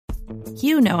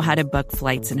You know how to book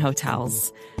flights and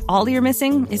hotels. All you're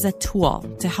missing is a tool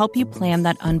to help you plan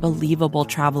that unbelievable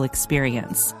travel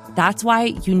experience. That's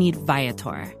why you need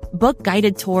Viator. Book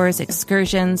guided tours,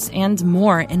 excursions, and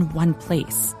more in one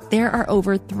place. There are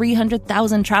over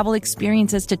 300,000 travel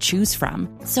experiences to choose from,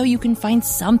 so you can find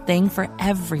something for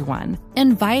everyone.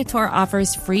 And Viator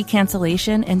offers free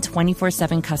cancellation and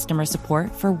 24/7 customer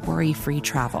support for worry-free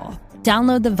travel.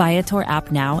 Download the Viator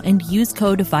app now and use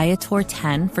code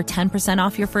Viator10 for 10%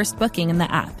 off your first booking in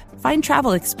the app. Find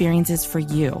travel experiences for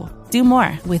you. Do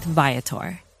more with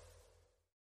Viator.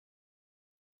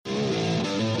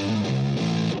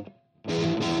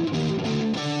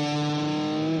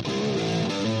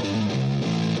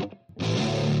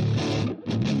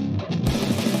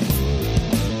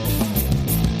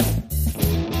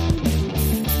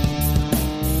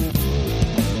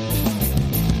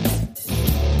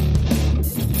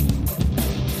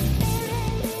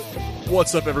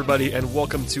 What's up, everybody, and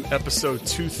welcome to episode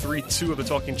 232 of the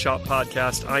Talking Chop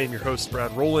podcast. I am your host,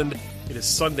 Brad Rowland. It is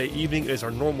Sunday evening. It is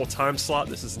our normal time slot.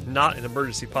 This is not an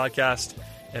emergency podcast,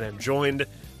 and I'm joined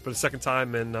for the second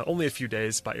time in only a few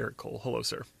days by Eric Cole. Hello,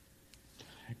 sir.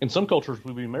 In some cultures,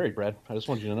 we'd be married, Brad. I just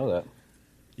wanted you to know that.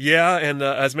 Yeah, and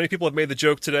as many people have made the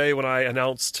joke today when I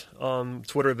announced on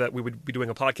Twitter that we would be doing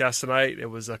a podcast tonight, it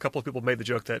was a couple of people made the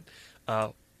joke that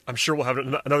I'm sure we'll have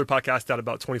another podcast out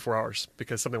about 24 hours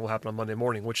because something will happen on Monday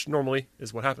morning, which normally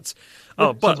is what happens.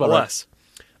 But alas,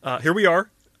 here we are.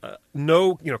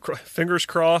 Fingers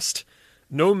crossed,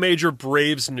 no major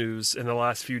Braves news in the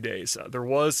last few days. There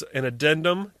was an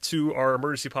addendum to our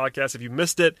emergency podcast. If you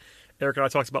missed it, Eric and I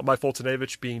talked about Mike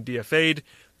Foltynewicz being DFA'd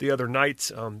the other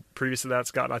night. Previous to that,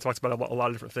 Scott and I talked about a lot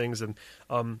of different things.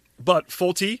 But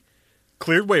Folty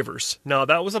cleared waivers. Now,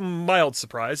 that was a mild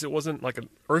surprise. It wasn't like an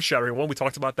earth-shattering one. We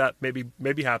talked about that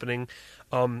maybe happening.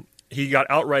 He got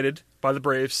outrighted by the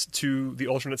Braves to the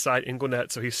alternate side in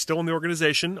Gwinnett, so he's still in the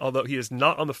organization, although he is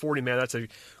not on the 40-man. That's a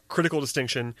critical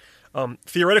distinction.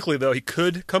 Theoretically, though, he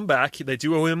could come back. They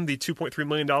do owe him the $2.3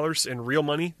 million in real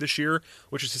money this year,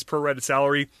 which is his prorated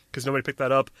salary, because nobody picked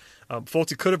that up.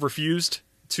 Folty could have refused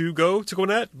to go to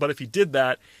Gwinnett, but if he did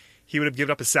that, he would have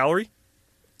given up his salary,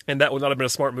 and that would not have been a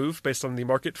smart move based on the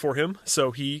market for him.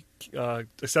 So he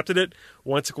accepted it,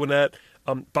 went to Gwinnett.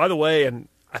 By the way, and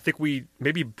I think we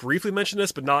maybe briefly mentioned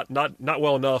this, but not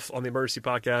well enough on the emergency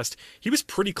podcast, he was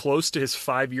pretty close to his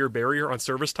 5-year barrier on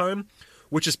service time,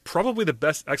 which is probably the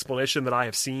best explanation that I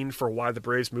have seen for why the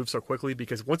Braves moved so quickly,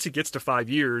 because once he gets to 5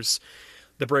 years,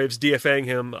 the Braves DFAing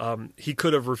him, he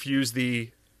could have refused the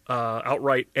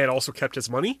outright and also kept his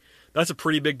money. That's a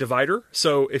pretty big divider.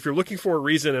 So if you're looking for a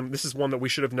reason, and this is one that we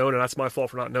should have known, and that's my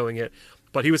fault for not knowing it,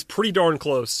 but he was pretty darn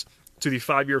close to the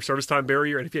 5-year service time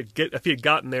barrier. And if he had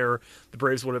gotten there, the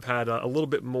Braves would have had a little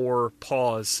bit more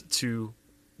pause to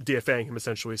DFAing him,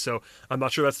 essentially. So I'm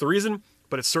not sure that's the reason,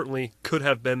 but it certainly could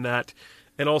have been that.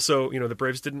 And also, the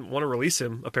Braves didn't want to release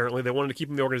him, apparently. They wanted to keep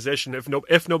him in the organization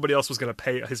if nobody else was going to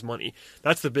pay his money.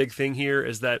 That's the big thing here,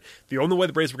 is that the only way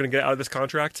the Braves were going to get out of this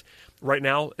contract right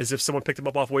now is if someone picked him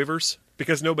up off waivers.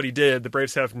 Because nobody did, the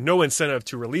Braves have no incentive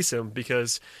to release him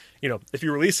because, if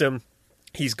you release him,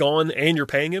 he's gone and you're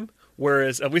paying him.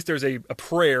 Whereas at least there's a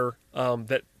prayer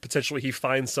that potentially he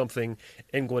finds something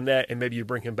in Gwinnett and maybe you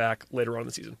bring him back later on in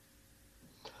the season.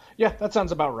 Yeah, that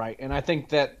sounds about right. And I think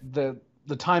that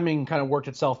the timing kind of worked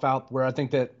itself out, where I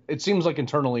think that it seems like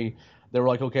internally they were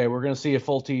like, okay, we're going to see if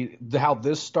how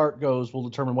this start goes will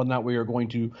determine whether or not we are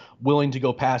willing to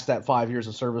go past that 5 years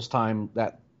of service time,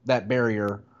 that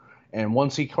barrier. And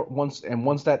once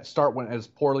that start went as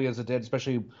poorly as it did,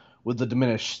 especially with the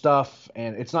diminished stuff,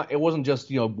 and it wasn't just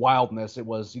wildness, it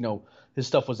was his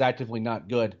stuff was actively not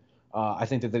good. I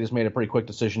think that they just made a pretty quick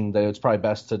decision that it's probably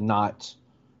best to not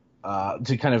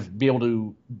to kind of be able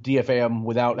to DFA him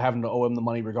without having to owe him the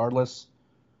money regardless,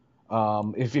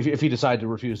 if he decided to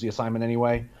refuse the assignment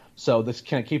anyway. So this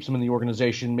kind of keeps him in the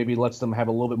organization, maybe lets them have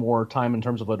a little bit more time in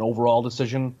terms of an overall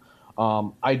decision.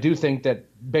 I do think that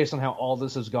based on how all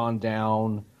this has gone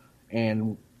down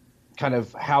and kind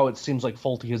of how it seems like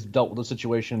Folty has dealt with the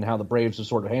situation and how the Braves have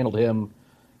sort of handled him,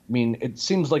 I mean, it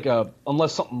seems like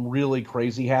unless something really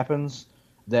crazy happens,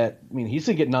 he's going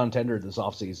to get non-tendered this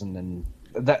offseason, and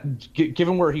that,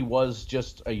 given where he was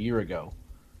just a year ago,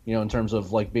 in terms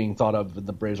of like being thought of in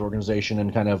the Braves organization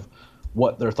and kind of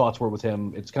what their thoughts were with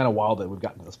him, it's kind of wild that we've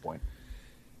gotten to this point.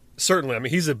 Certainly. I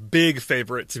mean, he's a big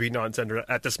favorite to be non-tendered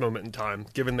at this moment in time,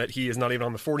 given that he is not even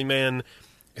on the 40-man.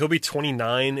 He'll be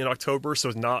 29 in October, so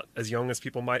not as young as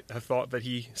people might have thought that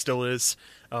he still is.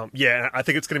 I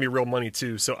think it's going to be real money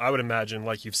too. So I would imagine,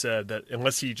 like you've said, that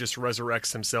unless he just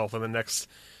resurrects himself in the next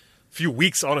few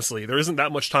weeks. Honestly, there isn't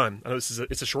that much time. I know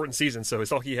it's a shortened season, so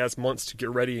it's all he has months to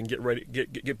get ready and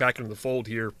get back into the fold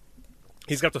here.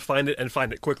 He's got to find it and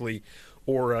find it quickly,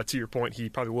 or to your point, he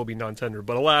probably will be non-tender.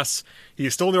 But alas, he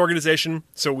is still in the organization,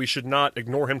 so we should not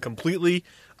ignore him completely.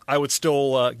 I would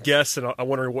still guess, and I'm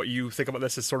wondering what you think about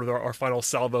this as sort of our final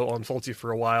salvo on Folty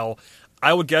for a while.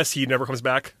 I would guess he never comes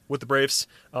back with the Braves,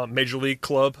 Major League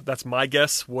club. That's my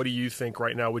guess. What do you think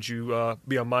right now? Would you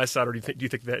be on my side, or do you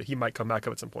think that he might come back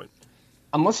up at some point?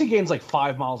 Unless he gains like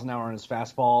 5 miles an hour on his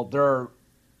fastball, there are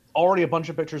already a bunch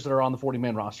of pitchers that are on the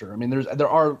 40-man roster. I mean, there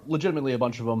are legitimately a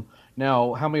bunch of them.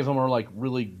 Now, how many of them are like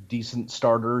really decent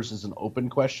starters is an open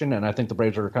question, and I think the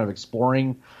Braves are kind of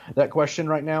exploring that question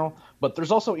right now. But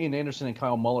there's also Ian Anderson and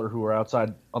Kyle Muller who are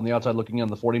on the outside looking in on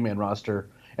the 40-man roster.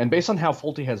 And based on how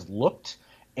Folty has looked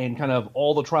and kind of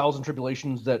all the trials and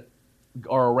tribulations that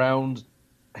are around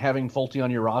having Folty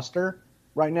on your roster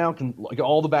right now, like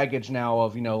all the baggage now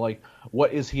of, like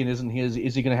what is he and isn't he?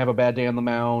 Is he going to have a bad day on the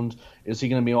mound? Is he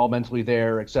going to be all mentally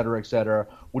there, et cetera, et cetera?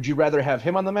 Would you rather have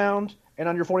him on the mound and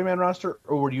on your 40-man roster,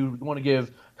 or would you want to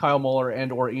give Kyle Muller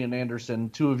and or Ian Anderson,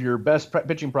 two of your best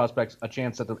pitching prospects, a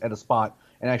chance at a spot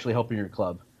and actually helping your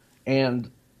club?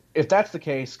 And if that's the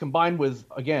case, combined with,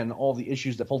 again, all the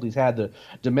issues that Folty's had, the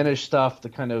diminished stuff, the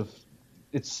kind of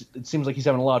it seems like he's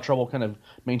having a lot of trouble kind of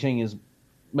maintaining his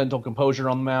mental composure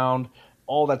on the mound,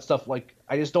 all that stuff. Like,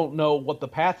 I just don't know what the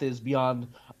path is beyond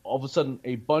all of a sudden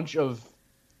a bunch of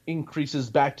increases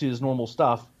back to his normal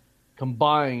stuff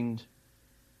combined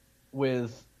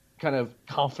with kind of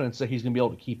confidence that he's going to be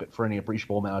able to keep it for any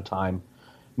appreciable amount of time.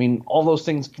 I mean, all those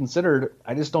things considered,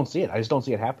 I just don't see it. I just don't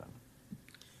see it happening.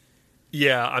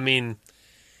 Yeah, I mean,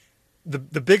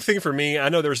 the big thing for me, I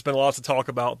know there's been lots of talk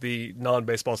about the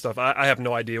non-baseball stuff. I have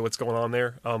no idea what's going on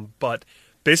there. But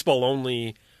baseball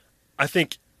only, I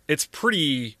think it's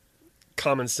pretty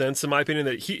common sense, in my opinion,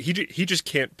 that he just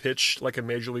can't pitch like a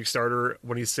major league starter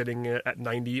when he's sitting at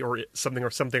 90 or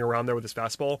something around there with his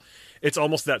fastball. It's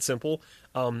almost that simple.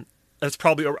 That's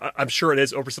probably, I'm sure it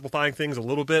is oversimplifying things a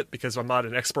little bit because I'm not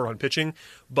an expert on pitching,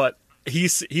 but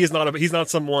he's not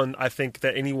someone I think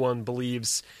that anyone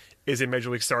believes is a major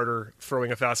league starter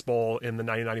throwing a fastball in the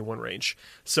 90-91 range.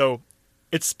 So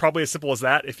it's probably as simple as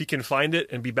that. If he can find it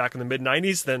and be back in the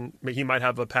mid-90s, then he might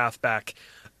have a path back.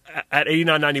 At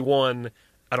 89-91,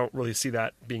 I don't really see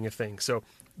that being a thing. So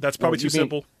that's probably too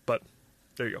simple, but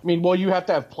there you go. I mean, well, you have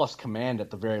to have plus command at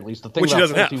the very least. The thing which he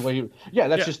doesn't have.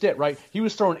 That's just it, right? He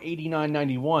was throwing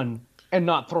 89-91 and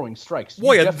not throwing strikes.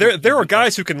 Well, yeah, there are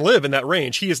guys who can live in that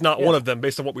range. He is not one of them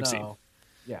based on what we've seen.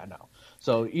 Yeah, no.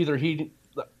 So either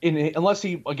unless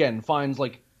he, again, finds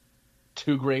like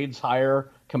 2 grades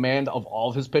higher command of all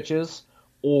of his pitches,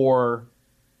 or,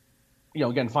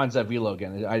 again, finds that velo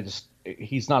again.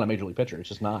 He's not a major league pitcher. It's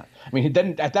just not. I mean,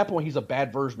 then at that point, he's a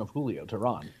bad version of Julio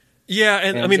Teheran. Yeah,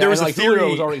 and I mean, there was a theory.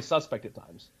 Julio was already suspect at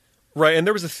times. Right, and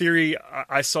there was a theory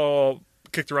I saw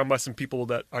kicked around by some people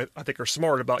that I think are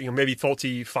smart about, maybe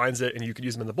Folty finds it and you could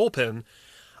use him in the bullpen.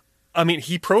 I mean,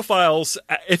 he profiles,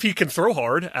 if he can throw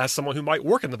hard, as someone who might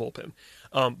work in the bullpen.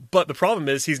 But the problem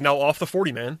is he's now off the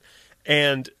 40-man,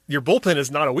 and your bullpen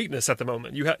is not a weakness at the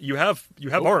moment. You have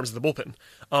arms in the bullpen.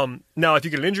 Now, if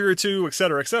you get an injury or two, et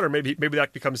cetera, maybe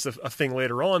that becomes a thing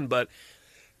later on, but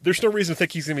there's no reason to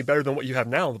think he's going to be better than what you have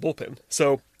now in the bullpen.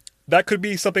 So that could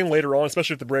be something later on,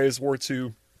 especially if the Braves were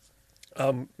to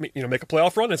make a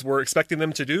playoff run, as we're expecting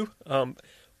them to do.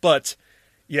 But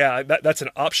yeah, that's an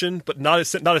option, but not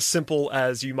as simple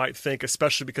as you might think,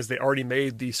 especially because they already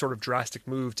made the sort of drastic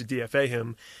move to DFA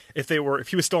him. If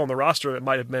he was still on the roster, it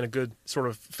might have been a good sort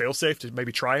of fail-safe to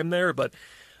maybe try him there, but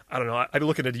I don't know. I'd be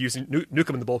looking at using nuke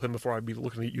him in the bullpen before I'd be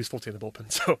looking to use Folty in the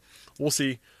bullpen. So we'll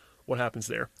see what happens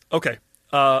there. Okay,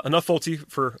 enough Folty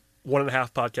for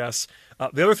 1.5 podcasts.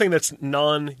 The other thing that's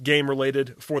non-game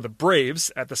related for the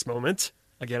Braves at this moment,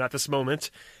 is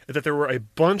that there were a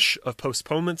bunch of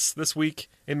postponements this week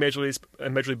in Major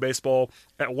League Baseball.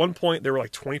 At one point, there were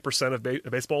like 20%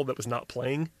 of baseball that was not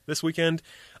playing this weekend.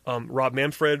 Rob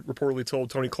Manfred reportedly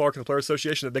told Tony Clark of the Players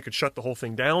Association that they could shut the whole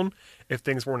thing down if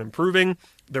things weren't improving.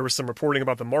 There was some reporting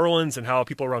about the Marlins and how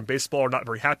people around baseball are not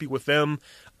very happy with them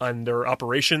and their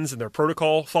operations and their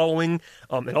protocol following.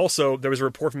 And also, there was a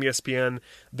report from ESPN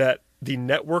that the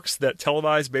networks that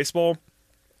televise baseball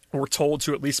were told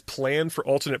to at least plan for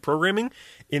alternate programming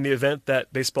in the event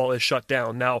that baseball is shut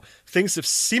down. Now, things have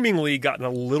seemingly gotten a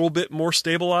little bit more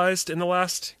stabilized in the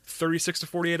last 36 to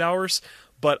 48 hours,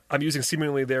 but I'm using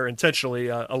seemingly there intentionally.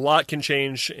 A lot can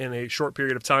change in a short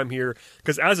period of time here,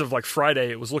 because as of like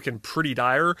Friday, it was looking pretty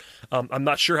dire. I'm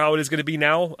not sure how it is going to be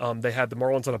now. They had the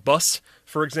Marlins on a bus,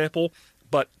 for example,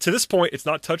 But to this point, it's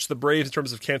not touched the Braves in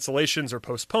terms of cancellations or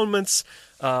postponements.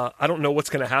 I don't know what's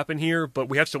going to happen here, but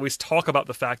we have to at least talk about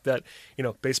the fact that,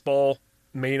 baseball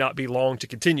may not be long to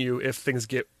continue if things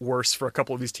get worse for a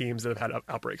couple of these teams that have had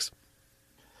outbreaks.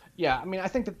 Yeah, I mean, I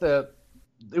think that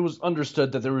it was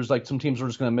understood that there was some teams were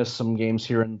just going to miss some games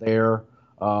here and there.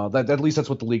 At least that's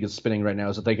what the league is spinning right now.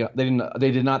 Is that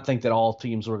they did not think that all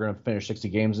teams were going to finish 60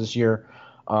 games this year.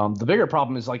 The bigger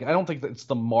problem is I don't think that it's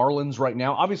the Marlins right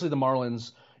now. Obviously, the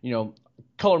Marlins,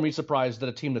 color me surprised that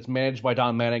a team that's managed by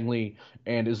Don Mattingly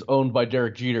and is owned by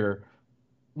Derek Jeter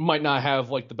might not have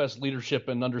the best leadership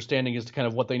and understanding as to kind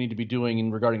of what they need to be doing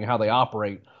in regarding how they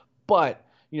operate. But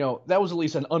that was at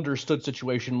least an understood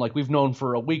situation. We've known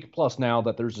for a week plus now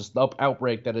that there's this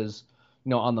outbreak that is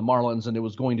on the Marlins, and it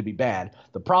was going to be bad.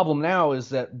 The problem now is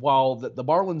that while the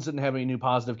Marlins didn't have any new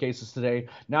positive cases today,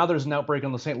 now there's an outbreak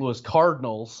on the St. Louis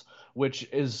Cardinals, which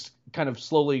is kind of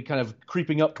slowly kind of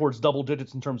creeping up towards double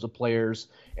digits in terms of players.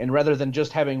 And rather than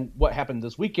just having what happened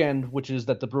this weekend, which is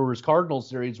that the Brewers-Cardinals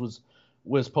series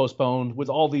was postponed with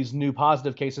all these new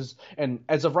positive cases. And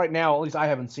as of right now, at least I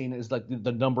haven't seen, is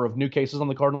the number of new cases on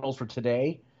the Cardinals for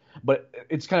today. But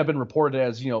it's kind of been reported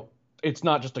as, it's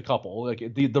not just a couple.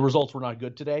 The results were not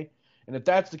good today. And if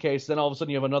that's the case, then all of a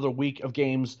sudden you have another week of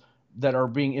games that are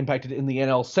being impacted in the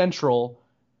NL Central,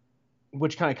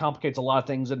 which kind of complicates a lot of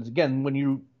things. And again, when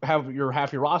you have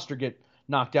half your roster get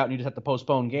knocked out and you just have to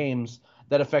postpone games,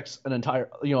 that affects an entire,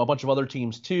 a bunch of other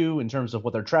teams too, in terms of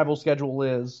what their travel schedule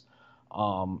is.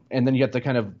 And then you have to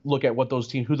kind of look at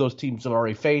who those teams have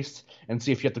already faced and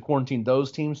see if you have to quarantine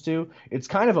those teams too. It's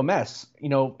kind of a mess.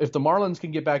 If the Marlins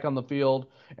can get back on the field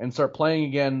and start playing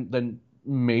again, then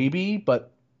maybe,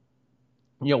 but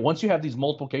once you have these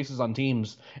multiple cases on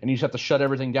teams and you just have to shut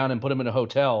everything down and put them in a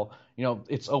hotel,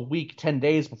 it's a week, 10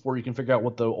 days before you can figure out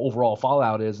what the overall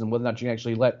fallout is and whether or not you can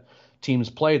actually let teams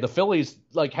play. The Phillies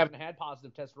haven't had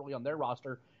positive tests really on their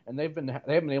roster, and they haven't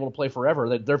been able to play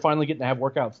forever. They're finally getting to have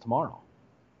workouts tomorrow.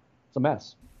 It's a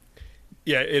mess.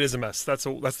 Yeah, it is a mess. That's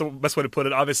the best way to put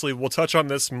it. Obviously, we'll touch on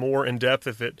this more in depth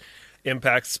if it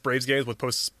impacts Braves games with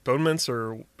postponements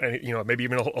or maybe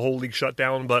even a whole league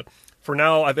shutdown. But for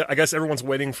now, I guess everyone's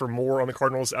waiting for more on the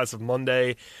Cardinals as of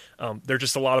Monday. There's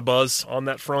just a lot of buzz on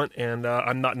that front, and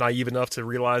I'm not naive enough to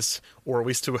realize, or at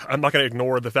least I'm not going to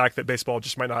ignore the fact that baseball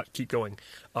just might not keep going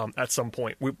at some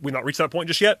point. We've not reached that point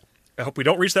just yet. I hope we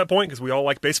don't reach that point because we all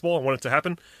like baseball and want it to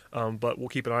happen, but we'll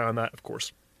keep an eye on that, of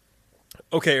course.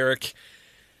 Okay, Eric,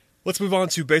 let's move on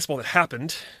to baseball that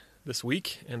happened this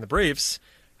week, and the Braves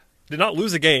did not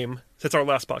lose a game since our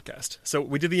last podcast. So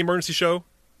we did the emergency show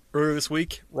earlier this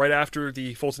week, right after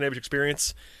the Fulton Average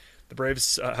experience. The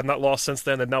Braves have not lost since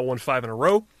then. They've now won 5 in a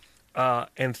row,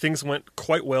 and things went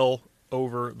quite well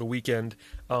over the weekend,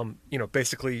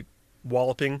 basically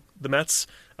walloping the Mets.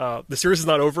 The series is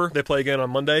not over. They play again on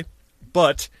Monday,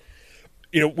 but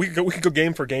we could go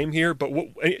game for game here, but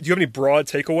do you have any broad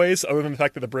takeaways other than the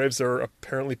fact that the Braves are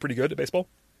apparently pretty good at baseball?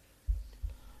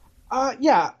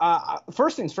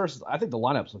 First things first, I think the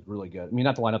lineups look really good. I mean,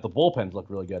 not the lineup, the bullpens look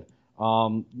really good.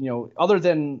 Other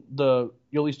than the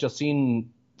Jhoulys Chacin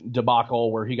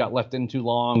debacle where he got left in too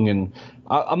long, and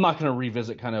I'm not going to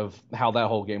revisit kind of how that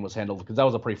whole game was handled because that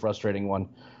was a pretty frustrating one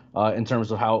in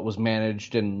terms of how it was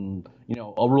managed, and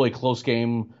a really close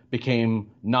game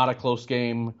became not a close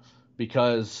game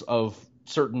because of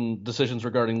certain decisions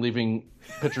regarding leaving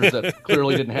pitchers that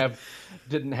clearly didn't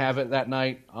have it that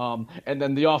night. And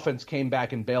then the offense came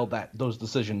back and bailed those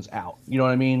decisions out. You know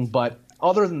what I mean? But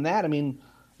other than that, I mean,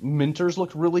 Minters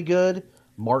looked really good.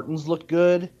 Martins looked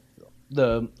good.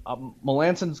 The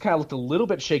Melanson's kind of looked a little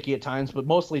bit shaky at times, but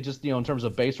mostly just in terms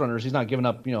of base runners, he's not giving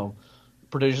up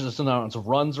prodigious amounts of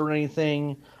runs or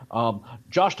anything.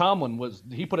 Josh Tomlin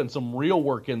he put in some real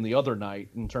work in the other night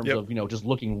in terms of just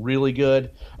looking really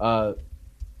good. You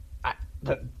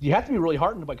have to be really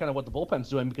heartened by kind of what the bullpen's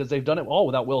doing because they've done it all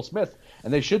without Will Smith,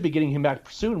 and they should be getting him back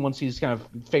soon once he's kind of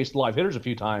faced live hitters a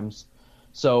few times.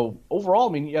 So overall,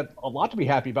 I mean, you have a lot to be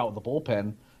happy about with the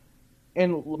bullpen.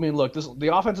 And I mean, look,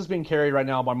 the offense is being carried right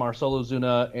now by Marcell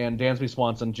Ozuna and Dansby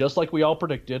Swanson, just like we all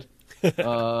predicted.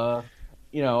 The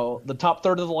top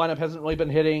third of the lineup hasn't really been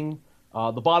hitting.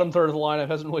 The bottom third of the lineup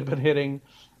hasn't really been hitting,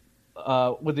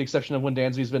 with the exception of when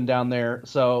Dansby's been down there.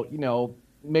 So,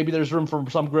 maybe there's room for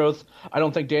some growth. I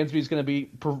don't think Dansby's going to be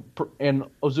and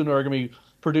Ozuna are going to be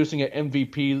producing at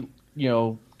MVP,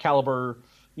 caliber,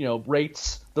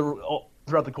 rates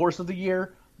throughout the course of the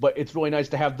year. But it's really nice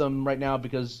to have them right now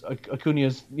because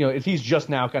Acuna's, if he's just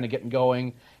now kind of getting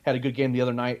going, had a good game the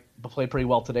other night, but played pretty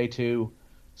well today too.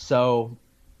 So,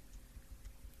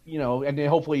 and then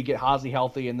hopefully you get Hazy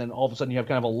healthy, and then all of a sudden you have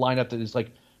kind of a lineup that is like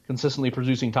consistently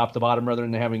producing top to bottom rather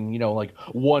than having, like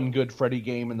one good Freddie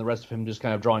game and the rest of him just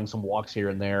kind of drawing some walks here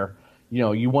and there.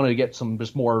 You want to get some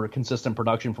just more consistent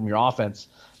production from your offense,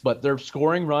 but they're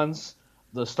scoring runs.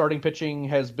 The starting pitching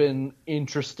has been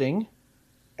interesting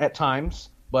at times,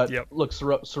 but look,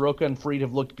 Soroka and Fried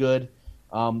have looked good.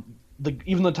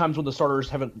 Even the times when the starters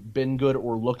haven't been good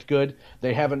or looked good,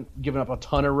 they haven't given up a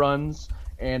ton of runs.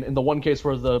 And in the one case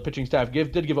where the pitching staff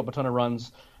did give up a ton of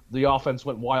runs, the offense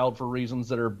went wild for reasons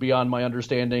that are beyond my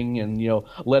understanding, and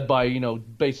led by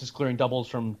bases clearing doubles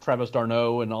from Travis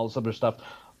d'Arnaud and all this other stuff.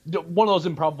 One of those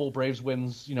improbable Braves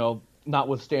wins,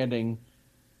 notwithstanding.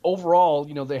 Overall,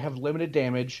 they have limited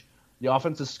damage. The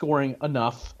offense is scoring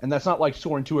enough, and that's not like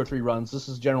scoring 2 or 3 runs. This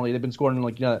is generally they've been scoring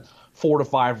in that 4 to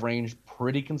 5 range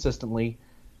pretty consistently,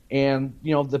 and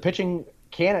the pitching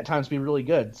can at times be really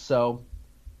good. So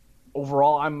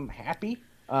overall, I'm happy.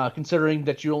 Considering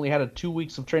that you only had 2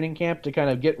 weeks of training camp to kind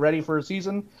of get ready for a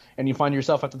season, and you find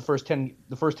yourself after the first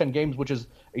 10 games, which is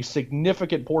a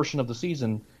significant portion of the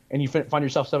season, and you find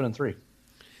yourself 7-3.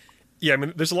 Yeah, I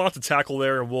mean, there's a lot to tackle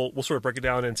there, and we'll sort of break it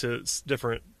down into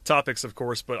different topics, of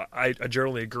course. But I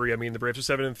generally agree. I mean, the Braves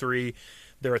are 7-3.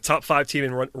 They're a top 5 team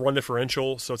in run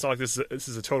differential, so it's not like this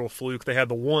is a total fluke. They had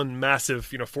the one massive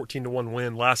 14-1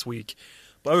 win last week,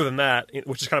 but other than that,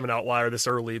 which is kind of an outlier this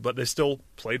early, but they still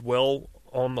played well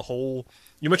on the whole.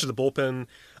 You mentioned the bullpen.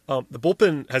 The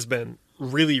bullpen has been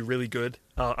really, really good.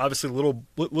 Obviously,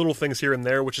 little things here and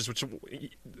there, which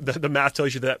the math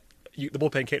tells you that the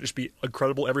bullpen can't just be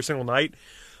incredible every single night.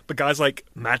 But guys like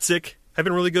Matzik have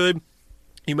been really good.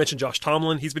 You mentioned Josh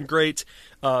Tomlin. He's been great.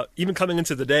 Even coming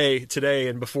into the day today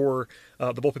and before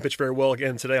the bullpen pitched very well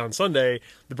again today on Sunday,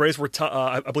 the Braves were,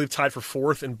 I believe, tied for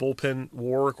 4th in bullpen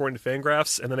WAR according to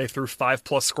Fangraphs, and then they threw 5+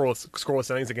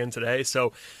 scoreless innings again today.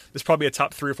 So there's probably a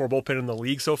top 3 or 4 bullpen in the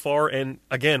league so far. And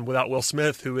again, without Will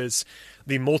Smith, who is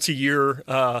the multi-year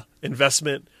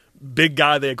investment big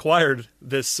guy they acquired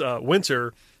this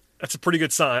winter, that's a pretty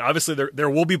good sign. Obviously, there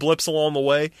will be blips along the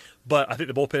way, but I think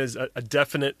the bullpen is a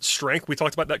definite strength. We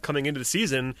talked about that coming into the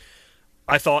season.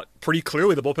 I thought pretty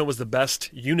clearly the bullpen was the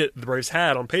best unit the Braves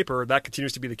had on paper. That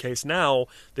continues to be the case now.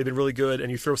 They've been really good,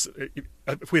 and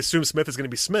if we assume Smith is going to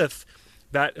be Smith,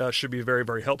 that should be very,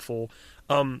 very helpful.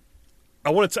 I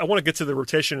want to get to the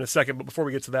rotation in a second, but before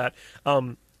we get to that,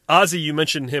 Ozzie, you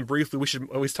mentioned him briefly. We should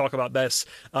always talk about this.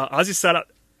 Ozzie sat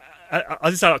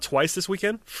out twice this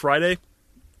weekend. Friday,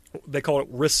 they call it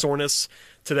wrist soreness.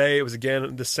 Today, it was,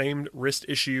 again, the same wrist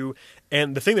issue.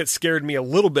 And the thing that scared me a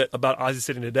little bit about Ozzie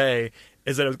sitting today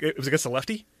is that it was against a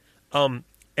lefty.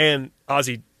 And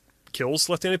Ozzie kills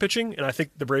left-handed pitching, and I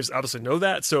think the Braves obviously know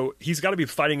that. So he's got to be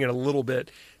fighting it a little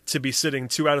bit to be sitting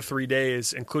 2 out of 3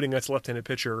 days, including against a left-handed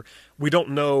pitcher. We don't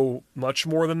know much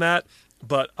more than that.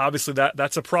 But obviously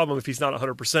that's a problem if he's not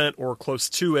 100% or close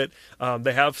to it.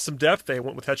 They have some depth. They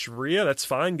went with Hechavarria. That's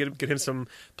fine. Get him some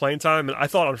playing time. And I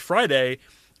thought on Friday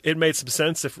it made some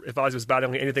sense if Ozzie was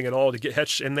battling anything at all to get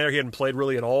Hetch in there. He hadn't played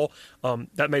really at all.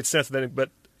 That made sense.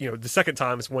 But the second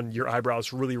time is when your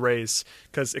eyebrows really raise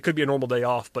because it could be a normal day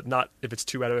off, but not if it's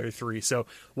 2 out of every 3. So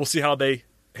we'll see how they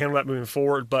handle that moving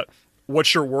forward. But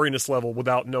what's your worriness level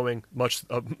without knowing much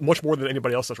more than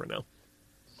anybody else does right now?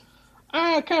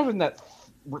 Kind of in that,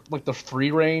 like the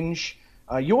 3 range.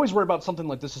 You always worry about something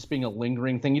like this as being a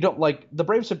lingering thing. You don't like the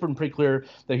Braves have been pretty clear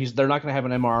that they're not going to have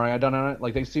an MRI done on it.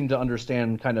 Like they seem to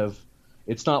understand kind of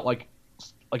it's not like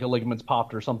a ligament's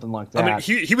popped or something like that. I mean,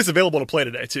 he was available to play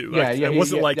today too. It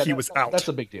wasn't like he was out. That's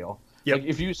a big deal. Yep. Like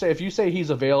if you say he's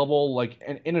available, like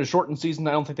in a shortened season,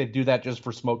 I don't think they do that just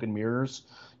for smoke and mirrors.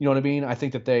 You know what I mean? I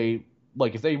think that they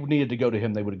if they needed to go to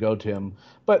him, they would go to him.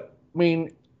 But I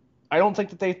mean, I don't think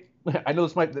that they. I know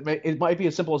it might be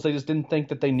as simple as they just didn't think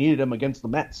that they needed him against the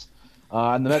Mets.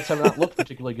 And the Mets have not looked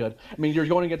particularly good. I mean, you're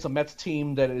going against a Mets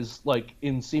team that is like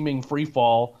in seeming free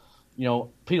fall.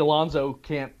 Pete Alonso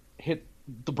can't hit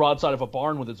the broadside of a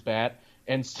barn with his bat,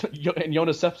 and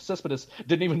Yoenis Cespedes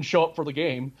didn't even show up for the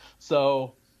game.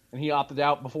 So, and he opted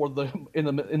out before in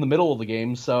the middle of the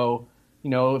game. So,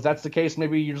 if that's the case,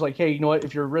 maybe you're just like, hey, you know what?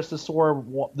 If your wrist is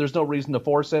sore, there's no reason to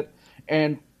force it.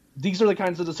 And these are the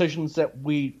kinds of decisions that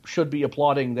we should be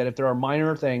applauding, that if there are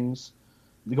minor things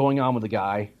going on with the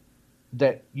guy,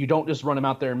 that you don't just run him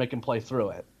out there and make him play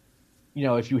through it.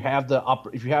 If you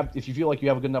feel like you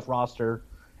have a good enough roster,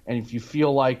 and if you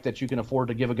feel like that you can afford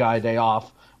to give a guy a day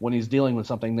off when he's dealing with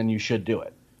something, then you should do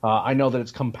it. I know that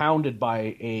it's compounded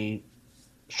by a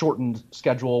shortened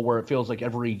schedule where it feels like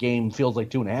every game feels like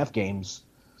 2.5 games.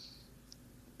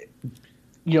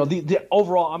 The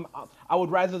overall, I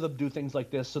would rather them do things like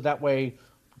this so that way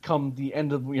come the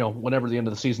end of whenever the end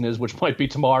of the season is, which might be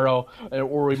tomorrow,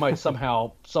 or we might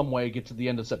somehow some way get to the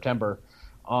end of September.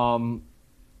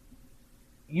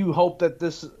 You hope that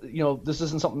this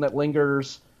isn't something that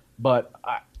lingers, but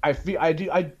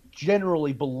I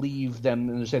generally believe them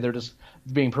and say they're just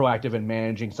being proactive in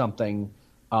managing something,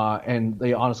 and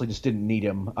they honestly just didn't need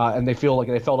him, and they felt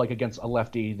like against a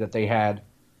lefty that they had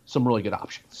some really good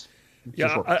options.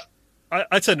 Yeah,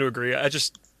 I tend to agree.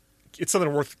 It's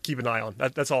something worth keeping an eye on.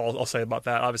 That's all I'll say about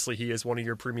that. Obviously, he is one of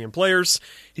your premium players.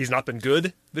 He's not been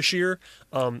good this year.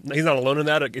 He's not alone in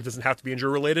that. It doesn't have to be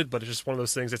injury related, but it's just one of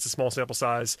those things. It's a small sample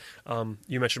size.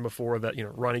 You mentioned before that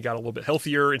Ronnie got a little bit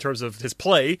healthier in terms of his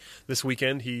play this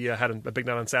weekend. He had a big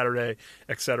night on Saturday,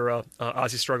 etc.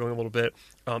 Ozzy's struggling a little bit.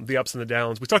 The ups and the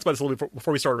downs. We talked about this a little bit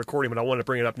before we started recording, but I wanted to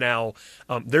bring it up now.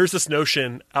 There's this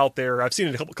notion out there. I've seen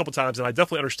it a couple times, and I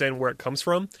definitely understand where it comes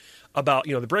from. About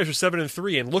the Braves are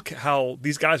 7-3, and look how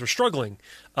these guys are struggling.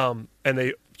 And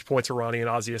they point to Ronnie and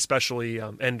Ozzy, especially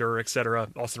Ender, etc.,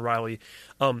 Austin Riley.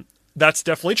 That's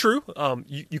definitely true.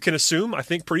 You can assume, I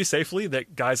think, pretty safely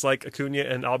that guys like Acuna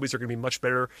and Albies are going to be much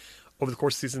better over the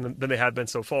course of the season than they have been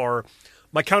so far.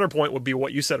 My counterpoint would be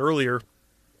what you said earlier.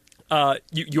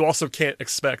 You also can't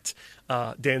expect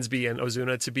Dansby and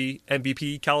Ozuna to be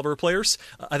MVP caliber players.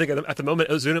 I think at the moment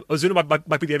Ozuna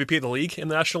might be the MVP of the league in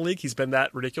the National League. He's been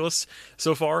that ridiculous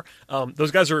so far.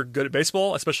 Those guys are good at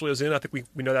baseball, especially Ozuna. I think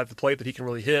we know that at the plate that he can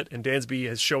really hit, and Dansby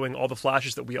is showing all the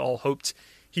flashes that we all hoped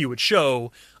he would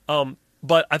show.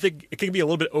 But I think it can be a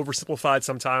little bit oversimplified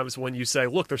sometimes when you say,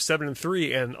 look, they're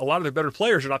 7-3 and a lot of their better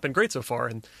players have not been great so far.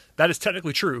 And that is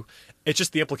technically true. It's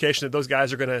just the implication that those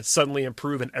guys are going to suddenly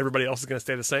improve and everybody else is going to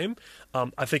stay the same.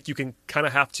 I think you can kind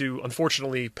of have to,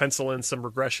 unfortunately, pencil in some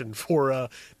regression for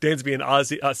Dansby and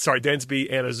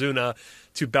Ozuna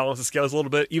to balance the scales a little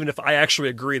bit, even if I actually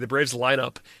agree the Braves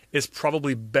lineup is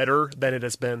probably better than it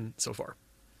has been so far.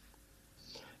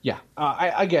 Yeah,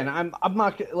 I'm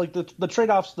not like the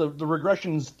trade-offs, the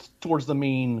regressions towards the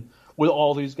mean with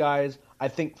all these guys. I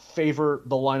think favor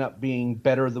the lineup being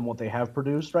better than what they have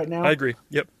produced right now. I agree.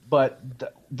 Yep. But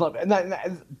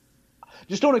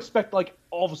just don't expect like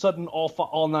all of a sudden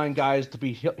all 9 guys to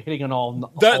be hitting on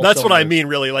all. That's what I mean,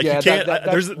 really. Like you can't.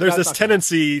 There's this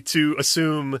tendency to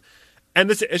assume,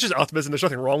 and it's just optimism. There's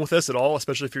nothing wrong with this at all,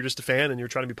 especially if you're just a fan and you're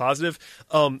trying to be positive.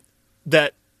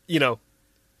 That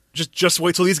Just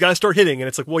wait till these guys start hitting, and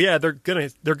it's like, well, yeah, they're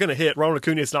gonna hit. Ronald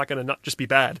Acuna is not gonna not just be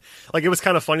bad. Like, it was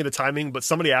kind of funny the timing, but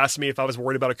somebody asked me if I was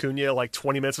worried about Acuna like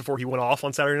 20 minutes before he went off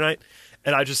on Saturday night,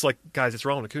 and I just like, guys, it's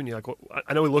Ronald Acuna. Like,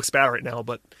 I know he looks bad right now,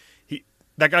 but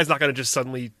that guy's not gonna just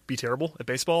suddenly be terrible at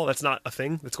baseball. That's not a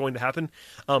thing that's going to happen.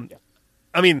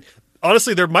 I mean,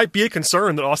 honestly, there might be a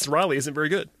concern that Austin Riley isn't very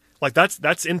good. Like,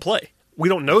 that's in play. We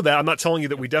don't know that. I'm not telling you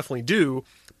that we definitely do,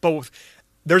 but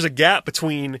there's a gap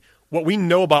between what we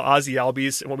know about Ozzy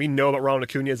Albies and what we know about Ronald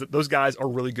Acuna is that those guys are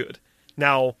really good.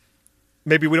 Now,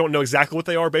 maybe we don't know exactly what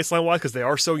they are baseline-wise because they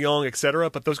are so young, etc.,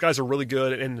 but those guys are really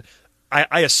good, and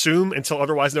I assume, until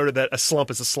otherwise noted, that a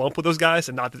slump is a slump with those guys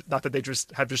and not that they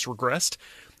just have regressed.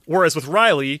 Whereas with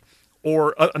Riley,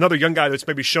 or another young guy that's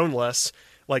maybe shown less,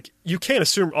 like, you can't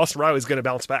assume Austin Riley is going to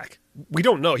bounce back. We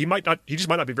don't know. He just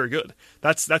might not be very good.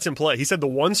 That's in play. He said the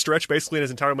one stretch basically in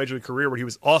his entire major league career where he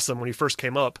was awesome when he first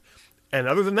came up. And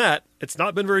other than that, it's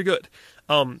not been very good.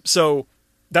 So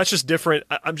that's just different.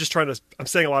 I'm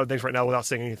saying a lot of things right now without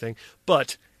saying anything.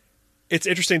 But it's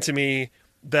interesting to me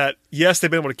that, yes, they've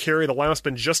been able to carry. The lineup's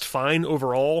been just fine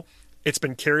overall. It's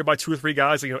been carried by 2 or 3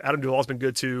 guys. Like, Adam Duvall's been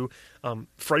good too.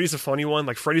 Freddie's a funny one.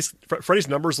 Like, Freddie's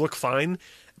numbers look fine.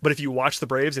 But if you watch the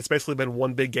Braves, it's basically been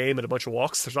one big game and a bunch of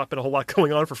walks. There's not been a whole lot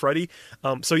going on for Freddie.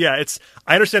 So yeah,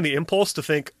 I understand the impulse to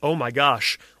think, oh my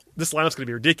gosh, this lineup's going to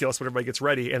be ridiculous when everybody gets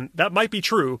ready. And that might be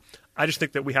true. I just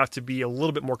think that we have to be a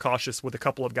little bit more cautious with a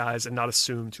couple of guys and not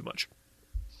assume too much.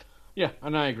 Yeah,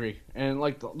 and I agree. And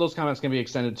like those comments can be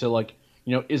extended to like,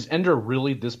 is Ender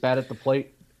really this bad at the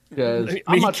plate? Because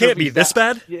he can't be this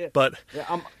bad, but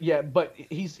but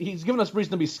he's given us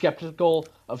reason to be skeptical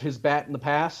of his bat in the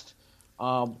past.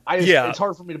 It's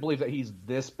hard for me to believe that he's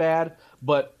this bad,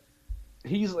 but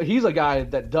he's a guy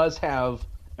that does have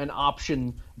an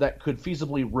option that could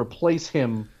feasibly replace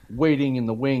him waiting in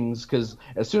the wings, because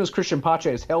as soon as Christian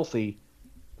Pache is healthy,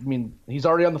 I mean, he's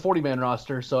already on the 40-man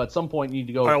roster, so at some point you need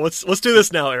to go. All right, let's do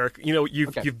this now, Eric.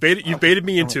 You've baited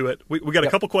me into it. We got a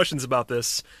couple questions about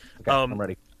this. Okay, I'm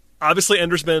ready. Obviously,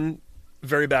 Ender's been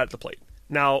very bad at the plate.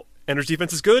 Now, Ender's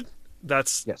defense is good.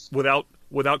 That's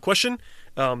without question.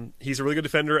 He's a really good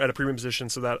defender at a premium position,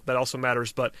 so that also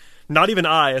matters. But not even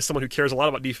I, as someone who cares a lot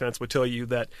about defense, would tell you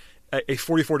that a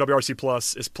 44 WRC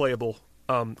plus is playable,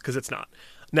 because it's not.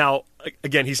 Now,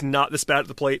 again, he's not this bad at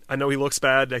the plate. I know he looks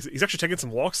bad. He's actually taking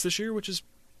some walks this year, which is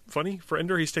funny for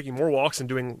Ender. He's taking more walks and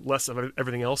doing less of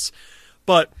everything else.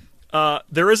 But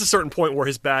there is a certain point where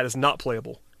his bat is not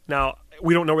playable. Now,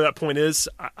 we don't know where that point is.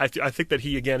 I think that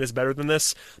he, again, is better than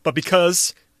this. But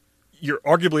because you're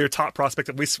arguably your top prospect,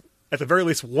 at the very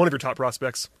least one of your top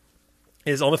prospects,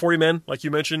 is on the 40-man, like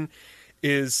you mentioned,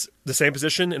 is the same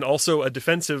position, and also a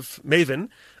defensive maven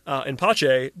in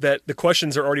Pache, that the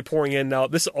questions are already pouring in. Now,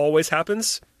 this always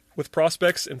happens with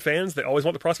prospects and fans. They always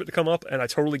want the prospect to come up, and I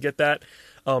totally get that.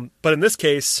 But in this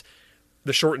case,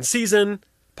 the shortened season,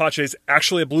 Pache's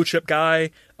actually a blue chip guy.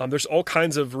 There's all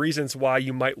kinds of reasons why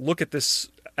you might look at this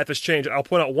change. I'll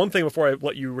point out one thing before I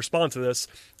let you respond to this,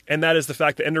 and that is the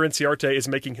fact that Ender Inciarte is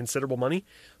making considerable money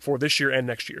for this year and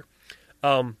next year.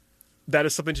 That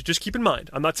is something to just keep in mind.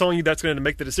 I'm not telling you that's going to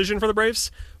make the decision for the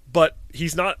Braves, but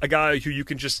he's not a guy who you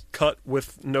can just cut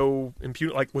with no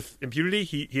impunity.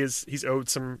 He's owed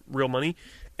some real money,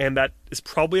 and that is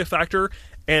probably a factor.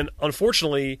 And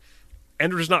unfortunately,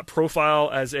 Ender does not profile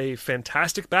as a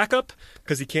fantastic backup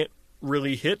because he can't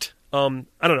really hit. I don't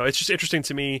know. It's just interesting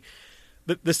to me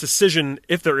that this decision,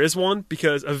 if there is one,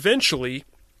 because eventually,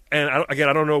 and I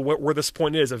don't know where this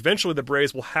point is, eventually the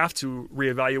Braves will have to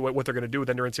reevaluate what they're going to do with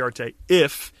Ender Inciarte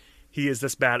if he is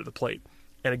this bad at the plate.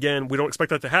 And again, we don't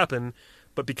expect that to happen,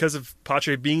 but because of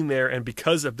Pache being there and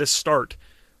because of this start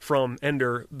from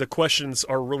Ender, the questions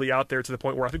are really out there to the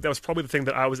point where I think that was probably the thing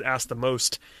that I was asked the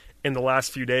most in the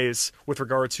last few days with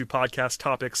regard to podcast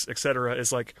topics, etc.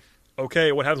 is like,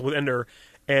 okay, what happens with Ender?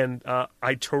 And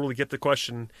I totally get the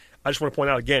question. I just want to point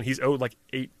out again, he's owed like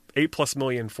 $8+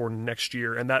 million for next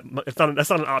year, and that's not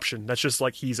an option. That's just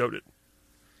like he's owed it.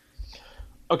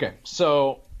 Okay,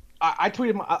 so I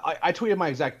tweeted my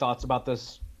exact thoughts about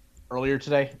this earlier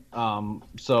today.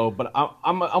 But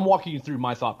I'm walking you through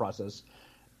my thought process.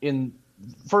 In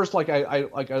first, I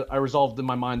resolved in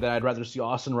my mind that I'd rather see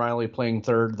Austin Riley playing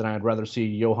third than I'd rather see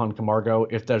Johan Camargo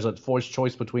if there's a voice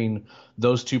choice between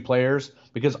those two players,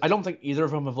 because I don't think either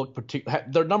of them have looked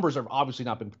their numbers have obviously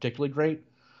not been particularly great,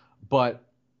 but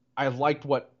I've liked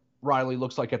what Riley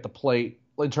looks like at the plate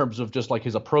in terms of just like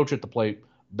his approach at the plate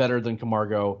better than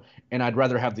Camargo, and I'd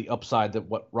rather have the upside that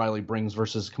what Riley brings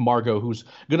versus Camargo, who's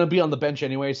going to be on the bench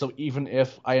anyway. So even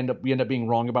if we end up being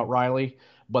wrong about Riley,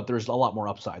 but there's a lot more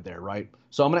upside there, right?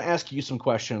 So I'm going to ask you some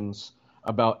questions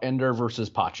about Ender versus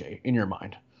Pache in your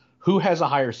mind. Who has a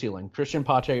higher ceiling, Christian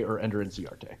Pache or Ender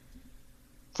Inciarte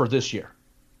for this year?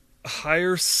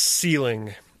 Higher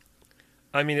ceiling.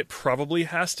 I mean, it probably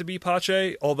has to be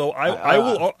Pache, although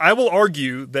I will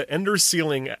argue that Ender's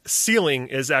ceiling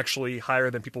is actually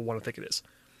higher than people want to think it is.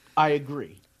 I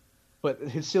agree, but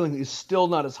his ceiling is still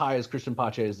not as high as Christian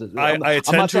Pache's. I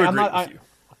tend to agree with you.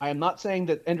 I am not saying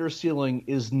that Ender's ceiling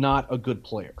is not a good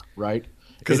player, right?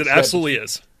 Because it absolutely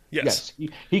is. Yes.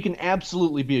 He can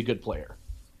absolutely be a good player.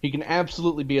 He can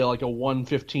absolutely be like a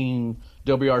 115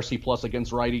 WRC plus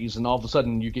against righties, and all of a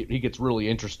sudden he gets really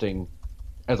interesting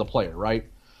as a player, right?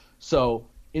 So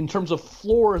in terms of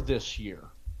floor this year,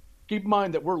 keep in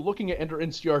mind that we're looking at Ender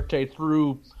Inciarte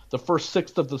through the first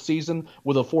sixth of the season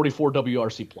with a 44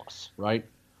 WRC plus, right?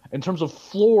 In terms of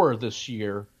floor this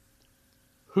year,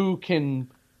 who can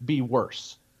be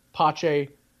worse, Pache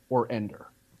or Ender?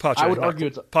 Pache. I would argue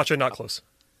it's Pache not close.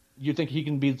 You think he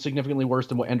can be significantly worse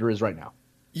than what Ender is right now?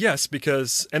 Yes,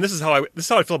 because, and this is how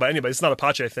I feel about anybody. It's not a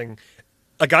Pache thing.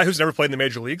 A guy who's never played in the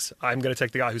major leagues, I'm going to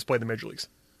take the guy who's played in the major leagues.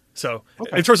 So,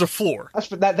 okay. In terms of floor,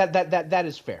 that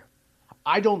is fair.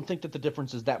 I don't think that the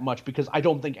difference is that much because I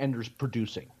don't think Ender's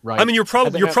producing, right? I mean, you're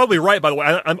probably right. By the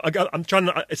way, I'm trying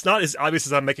to. It's not as obvious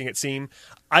as I'm making it seem.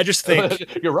 I just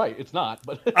think you're right. It's not,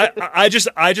 but I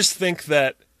just think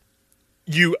that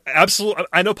you absolutely.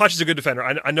 I know Pache's a good defender.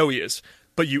 I know he is,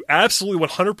 but you absolutely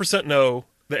 100% know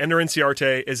that Ender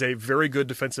Inciarte is a very good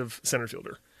defensive center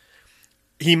fielder.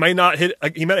 He might not hit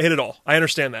it all. I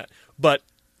understand that, but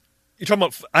you're talking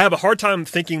about. I have a hard time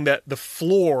thinking that the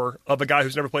floor of a guy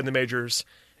who's never played in the majors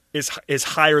is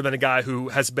higher than a guy who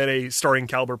has been a starting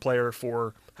caliber player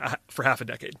for half a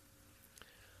decade.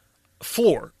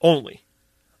 Floor only.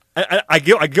 I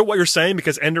get what you're saying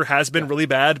because Ender has been really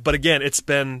bad, but again, it's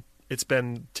been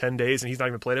 10 days and he's not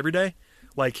even played every day.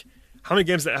 Like how many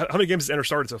games has Ender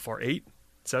started so far? 8,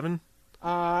 7?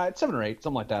 It's 7 or 8,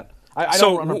 something like that.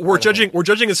 We're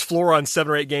judging his floor on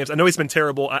 7 or 8 games. I know he's been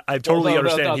terrible. I totally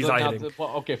understand he's not hitting.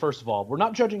 Okay, first of all, we're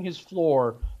not judging his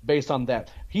floor based on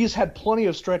that. He's had plenty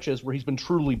of stretches where he's been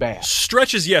truly bad.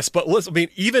 Stretches, yes, but listen, I mean,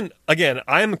 even again,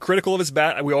 I am critical of his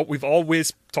bat. We've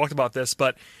always talked about this,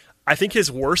 but I think his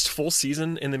worst full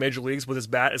season in the major leagues with his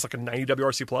bat is like a 90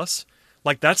 WRC plus.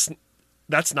 Like that's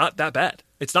not that bad.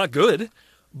 It's not good,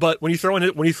 But when you throw in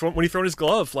his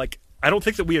glove, like I don't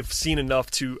think that we have seen enough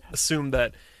to assume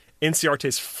that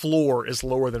Inciarte's floor is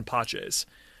lower than Pache's.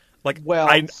 Like, well,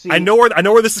 I know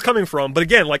where this is coming from, but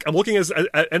again, like I'm looking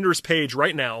at Ender's page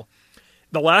right now.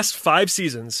 The last 5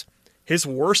 seasons, his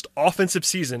worst offensive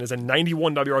season is a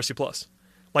 91 WRC plus.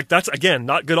 Like that's again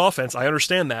not good offense. I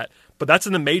understand that, but that's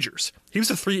in the majors. He was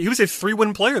a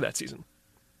 3-win player that season.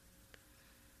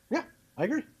 Yeah, I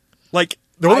agree. Like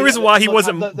the only reason why he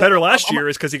wasn't better last year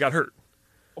is because he got hurt.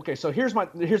 Okay, so here's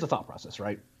the thought process,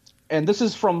 right? And this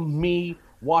is from me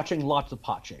watching lots of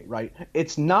Pache, right?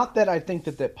 It's not that I think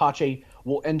that Pache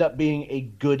will end up being a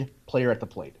good player at the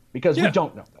plate, because we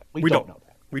don't know that. We don't know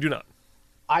that. We do not.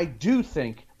 I do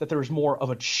think that there's more of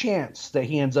a chance that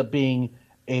he ends up being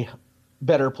a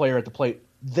better player at the plate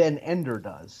than Ender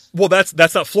does. Well, that's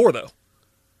not floor though.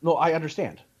 No, I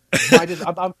understand.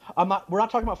 I'm not. We're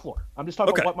not talking about floor. I'm just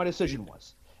talking about what my decision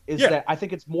was. That I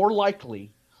think it's more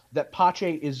likely that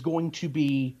Pache is going to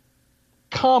be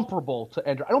comparable to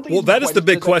Ender. I don't think. Well, that is the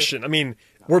big question. I mean,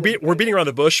 we're beating around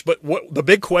the bush, but what the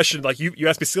big question? Like you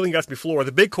asked me ceiling, you asked me floor.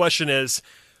 The big question is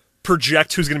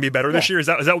project who's going to be better this year. Is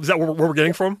that where we're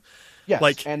getting from? Yes.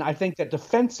 Like, and I think that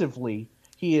defensively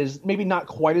he is maybe not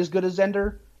quite as good as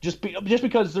Ender, just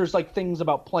because there's like things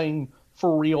about playing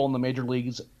for real in the major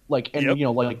leagues, like and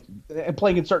and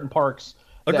playing in certain parks.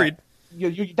 Agreed.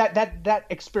 That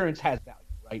experience has value.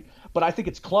 Right? But I think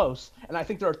it's close, and I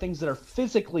think there are things that are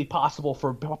physically possible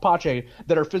for Pache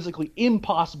that are physically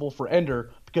impossible for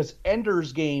Ender, because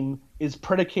Ender's game is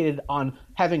predicated on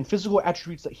having physical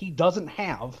attributes that he doesn't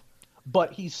have,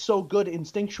 but he's so good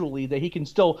instinctually that he can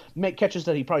still make catches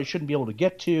that he probably shouldn't be able to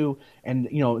get to, and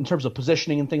in terms of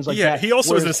positioning and things like that. Yeah, he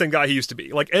also isn't the same guy he used to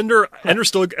be. Like Ender's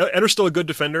still a good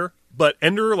defender, but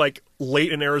Ender, like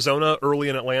late in Arizona, early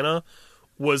in Atlanta,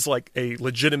 was like a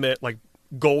legitimate like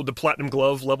gold to platinum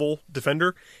glove level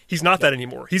defender. He's not that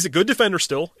anymore. He's a good defender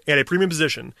still at a premium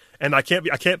position, and I can't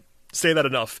say that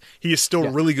enough. He is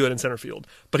still really good in center field,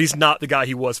 but he's not the guy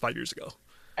he was 5 years ago.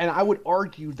 And I would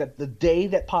argue that the day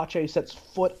that Pache sets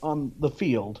foot on the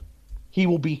field, he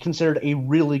will be considered a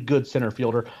really good center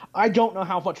fielder. I don't know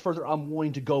how much further I'm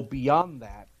willing to go beyond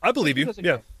that. I believe you.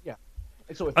 Yeah.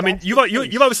 And so I mean, you've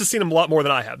obviously seen him a lot more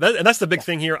than I have, and that's the big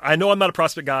thing here. I know I'm not a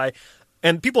prospect guy.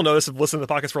 And people know this, have listened to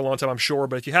the podcast for a long time, I'm sure.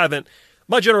 But if you haven't,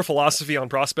 my general philosophy on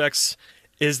prospects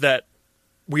is that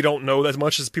we don't know as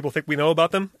much as people think we know about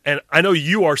them. And I know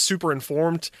you are super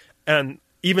informed. And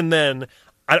even then,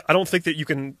 I don't think that you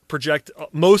can project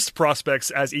most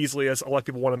prospects as easily as a lot of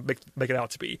people want to make it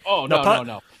out to be. Oh,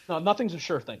 no. Nothing's a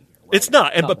sure thing here. Right? It's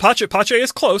not. But Pache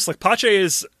is close. Like Pache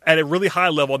is at a really high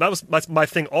level. And that was my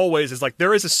thing always, is like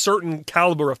there is a certain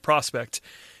caliber of prospect.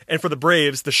 And for the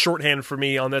Braves, the shorthand for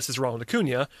me on this is Ronald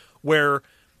Acuna, where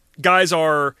guys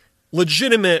are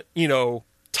legitimate,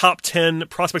 top 10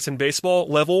 prospects in baseball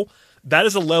level. That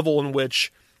is a level in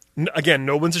which, again,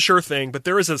 no one's a sure thing, but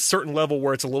there is a certain level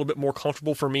where it's a little bit more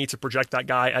comfortable for me to project that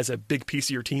guy as a big piece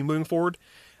of your team moving forward.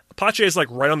 Pache is like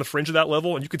right on the fringe of that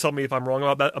level, and you can tell me if I'm wrong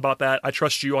about that. I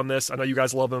trust you on this. I know you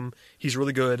guys love him. He's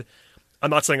really good.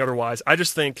 I'm not saying otherwise. I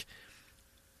just think,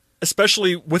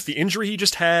 especially with the injury he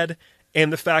just had,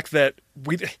 and the fact that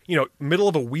middle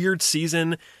of a weird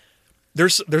season,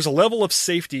 there's a level of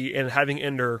safety in having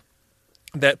Ender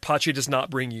that Pache does not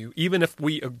bring you. Even if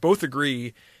we both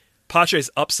agree Pache's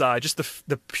upside, just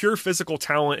the pure physical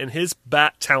talent and his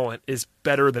bat talent is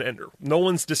better than Ender. No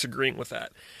one's disagreeing with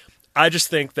that. I just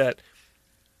think that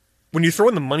when you throw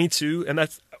in the money too, and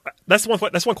that's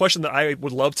one question that I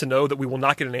would love to know that we will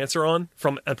not get an answer on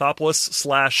from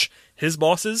Anthopoulos / his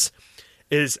bosses,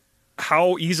 is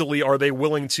how easily are they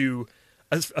willing to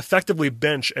effectively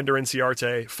bench Ender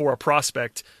Inciarte for a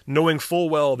prospect, knowing full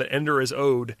well that Ender is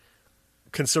owed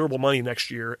considerable money next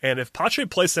year. And if Pache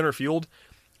plays center field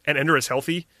and Ender is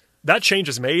healthy, that change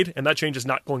is made, and that change is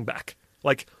not going back.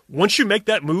 Like, once you make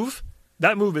that move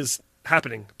is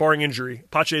happening, barring injury.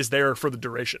 Pache is there for the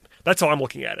duration. That's how I'm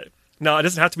looking at it. Now, it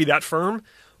doesn't have to be that firm,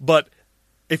 but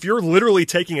if you're literally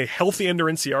taking a healthy Ender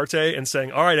Inciarte and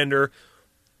saying, all right, Ender,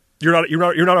 you're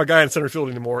not our guy in center field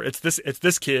anymore. It's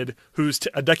this kid who's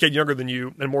a decade younger than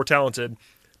you and more talented.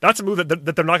 That's a move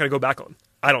that they're not going to go back on,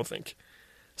 I don't think.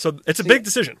 So it's a big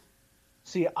decision.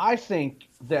 See, I think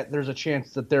that there's a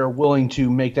chance that they're willing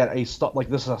to make that like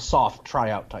this is a soft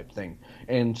tryout type thing,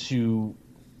 and to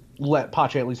let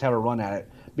Pache at least have a run at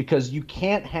it, because you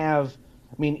can't have.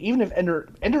 I mean, even if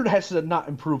Ender has to not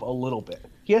improve a little bit,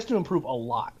 he has to improve a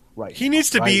lot, right? He needs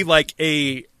to be like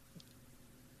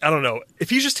I don't know,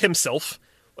 if he's just himself.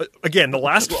 Again, the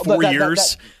last 4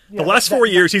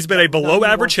 years, he's been a below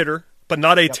average hitter, but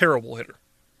not a terrible hitter.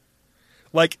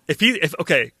 Like,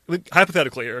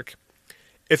 hypothetically, Eric,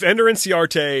 if Ender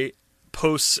Inciarte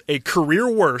posts a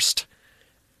career worst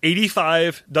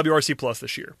 85 WRC plus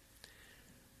this year,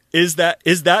 is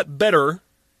that better,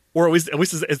 or at least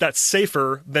is that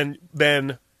safer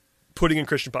than putting in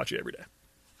Christian Pache every day?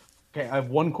 Okay, I have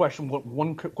one question.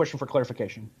 One question for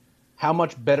clarification: how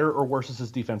much better or worse is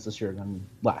his defense this year than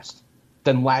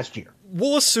last year?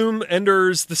 We'll assume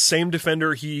Ender's the same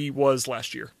defender he was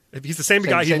last year. If he's the same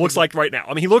guy he looks like right now.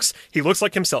 I mean, he looks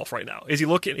like himself right now. Does he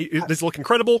look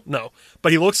incredible? No.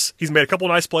 But he's made a couple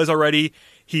of nice plays already.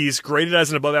 He's graded as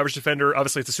an above average defender.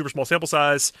 Obviously, it's a super small sample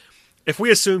size. If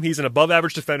we assume he's an above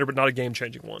average defender, but not a game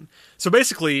changing one. So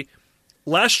basically,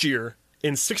 last year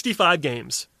in 65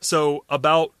 games, so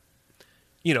about,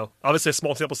 obviously a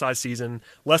small sample size season,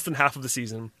 less than half of the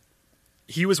season,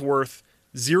 he was worth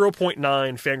 0.9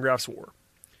 Fangraphs WAR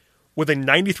with a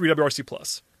 93 WRC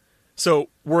plus. So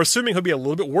we're assuming he'll be a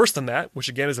little bit worse than that, which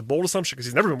again is a bold assumption because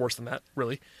he's never been worse than that,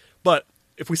 really. But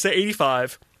if we say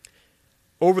 85,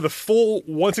 over the full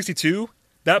 162,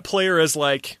 that player is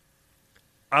like,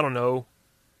 I don't know,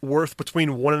 worth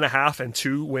between 1.5 and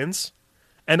 2 wins.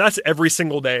 And that's every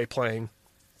single day playing,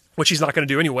 which he's not going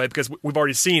to do anyway because we've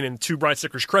already seen, and to Brian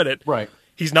Sticker's credit, right,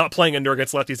 he's not playing Ender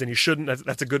against lefties, and he shouldn't.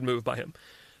 That's a good move by him.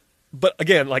 But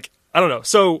again, I don't know.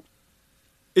 So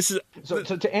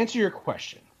to answer your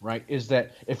question, right, is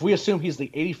that if we assume he's the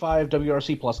 85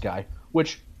 WRC plus guy,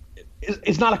 which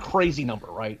is not a crazy number,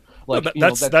 right? Like,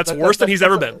 no, that's worse than he's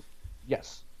ever been.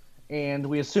 Yes. And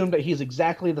we assume that he's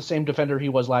exactly the same defender he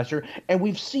was last year, and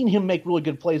we've seen him make really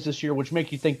good plays this year, which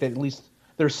make you think that at least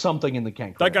there's something in the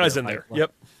tank. That guy's in there.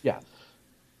 Yep. Yeah.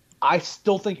 I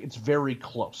still think it's very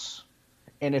close.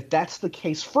 And if that's the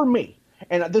case for me,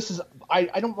 and this is, I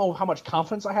don't know how much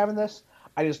confidence I have in this.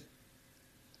 I just,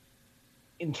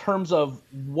 in terms of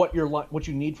what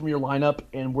you need from your lineup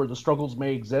and where the struggles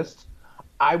may exist,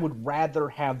 I would rather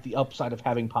have the upside of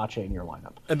having Pache in your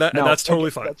lineup. And that's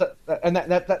totally fine.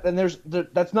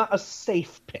 That's not a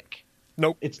safe pick.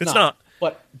 Nope, it's not.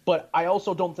 But I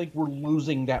also don't think we're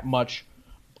losing that much,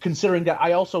 considering that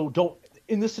I also don't.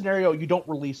 In this scenario, you don't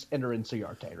release Ender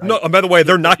Inciarte, right? No, and by the way,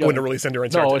 they're not going to release Ender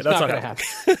Inciarte. No, it's that's not going to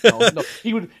happen.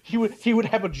 No. He would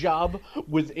have a job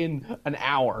within an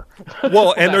hour.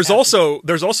 Well, and there's also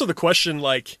the question,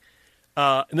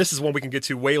 and this is one we can get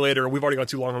to way later. We've already gone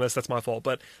too long on this. That's my fault.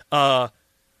 But the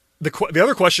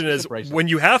other question is, when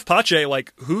you have Pache,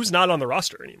 who's not on the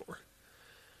roster anymore?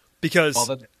 Because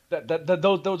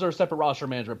those are separate roster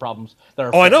management problems. That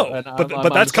are I know,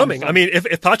 but that's coming. I mean,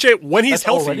 if Pache, when he's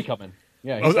healthy, already coming.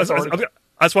 Yeah, that's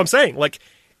what I'm saying.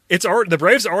 The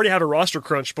Braves already have a roster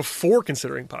crunch before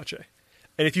considering Pache,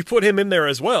 and if you put him in there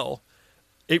as well,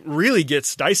 it really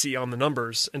gets dicey on the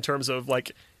numbers in terms of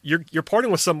you're parting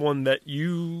with someone that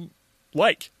you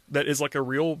like, that is a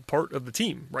real part of the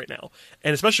team right now,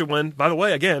 and especially when, by the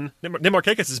way, again, Nick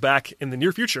Markakis is back in the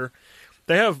near future.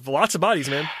 They have lots of bodies,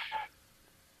 man,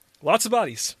 lots of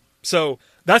bodies. So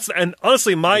and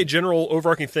honestly, my general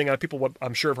overarching thing, people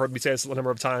I'm sure have heard me say this a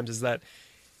number of times, is that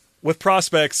with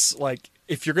prospects,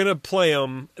 if you're going to play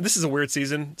them, and this is a weird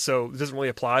season, so it doesn't really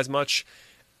apply as much.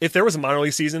 If there was a minor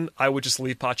league season, I would just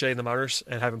leave Pache in the minors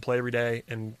and have him play every day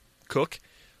and cook.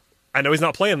 I know he's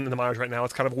not playing in the minors right now.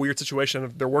 It's kind of a weird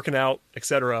situation. They're working out,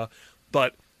 etc.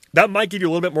 But that might give you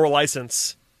a little bit more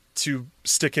license to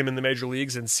stick him in the major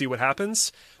leagues and see what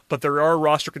happens. But there are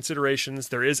roster considerations.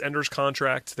 There is Ender's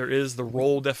contract. There is the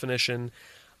role definition.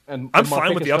 And I'm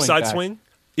fine with the upside swing.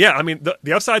 Yeah, I mean,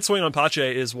 the upside swing on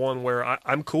Pache is one where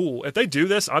I'm cool. If they do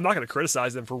this, I'm not going to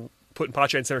criticize them for putting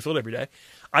Pache in center field every day.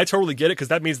 I totally get it, because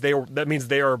that means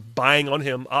they are buying on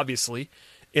him, obviously,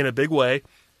 in a big way.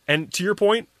 And to your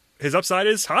point, his upside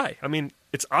is high. I mean,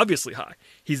 it's obviously high.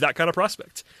 He's that kind of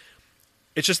prospect.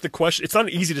 It's just the question. It's not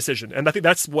an easy decision, and I think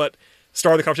that's what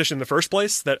started the conversation in the first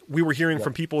place, that we were hearing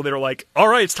from people that are like, all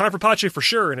right, it's time for Pache for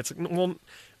sure. And it's well,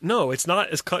 no, it's not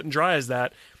as cut and dry as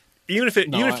that. Even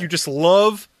if you just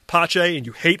love Pache and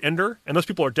you hate Ender, and those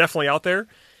people are definitely out there,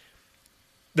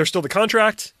 there's still the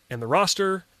contract and the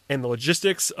roster and the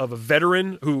logistics of a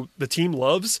veteran who the team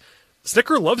loves.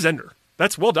 Sticker loves Ender.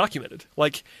 That's well documented.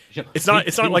 It's not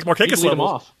like Markakis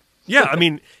level. Yeah, I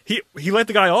mean, he let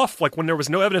the guy off when there was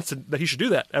no evidence that he should do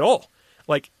that at all.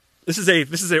 This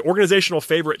is a organizational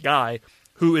favorite guy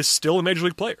who is still a major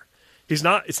league player. It's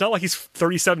not like he's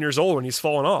 37 years old and he's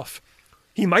fallen off.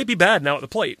 He might be bad now at the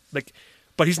plate,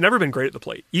 but he's never been great at the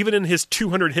plate. Even in his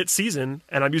 200 hit season,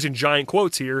 and I'm using giant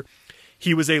quotes here,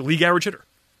 he was a league average hitter.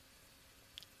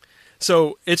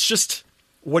 So it's just,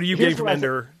 what are you getting from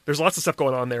Ender? There's lots of stuff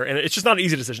going on there, and it's just not an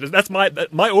easy decision. That's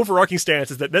my overarching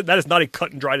stance, is that is not a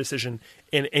cut and dry decision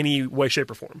in any way, shape,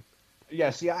 or form.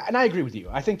 Yes, yeah, and I agree with you.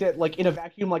 I think that like in a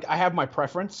vacuum, like I have my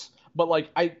preference, but like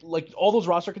I like all those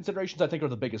roster considerations. I think are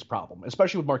the biggest problem,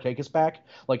 especially with Markakis back.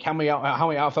 Like how many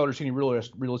outfielders can you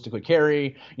realistically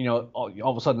carry? All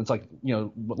of a sudden it's like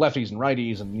lefties and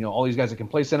righties, and all these guys that can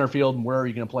play center field. And where are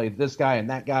you going to play this guy and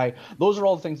that guy? Those are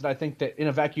all the things that I think that in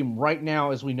a vacuum right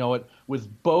now, as we know it,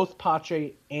 with both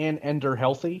Pache and Ender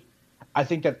healthy, I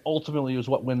think that ultimately is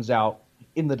what wins out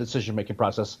in the decision making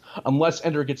process, unless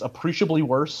Ender gets appreciably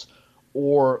worse.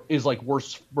 Or is like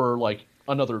worse for like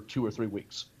another 2 or 3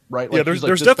 weeks, right? Like, yeah,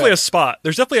 there's definitely a spot.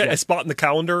 There's definitely a spot in the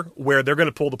calendar where they're going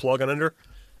to pull the plug on Ender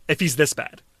if he's this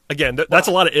bad. Again, that's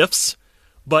a lot of ifs,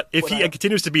 but if he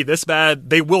continues to be this bad,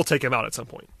 they will take him out at some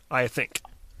point, I think.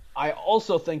 I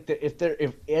also think that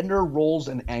if Ender rolls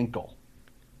an ankle,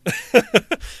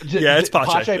 it's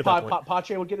Pache.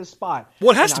 Pache would get his spot.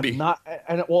 Well, it has to be.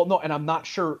 And I'm not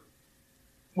sure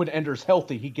when Ender's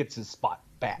healthy, he gets his spot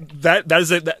back.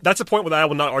 That's a point that I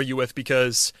will not argue with,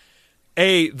 because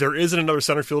there isn't another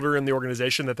center fielder in the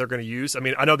organization that they're going to use. I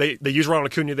mean, I know they use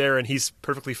Ronald Acuna there, and he's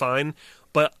perfectly fine,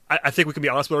 but I think we can be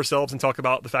honest with ourselves and talk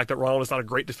about the fact that Ronald is not a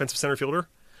great defensive center fielder.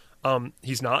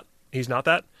 He's not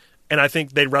that, and I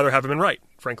think they'd rather have him in right,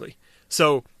 frankly.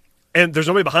 So, and there's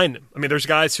nobody behind him. I mean, there's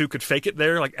guys who could fake it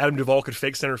there, like Adam Duvall could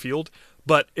fake center field,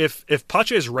 but if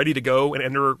Pache is ready to go and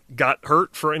Ender got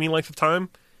hurt for any length of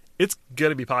time, it's going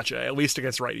to be Pache, at least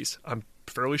against righties. I'm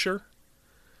fairly sure.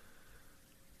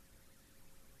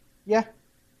 Yeah,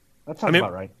 that sounds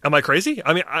about right. Am I crazy?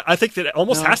 I mean, I think that it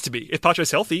almost has to be if Pache's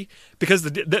healthy, because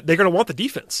they're going to want the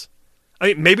defense.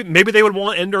 I mean, maybe they would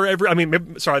want Ender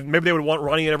maybe they would want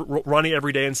Ronnie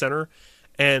every day in center,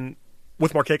 and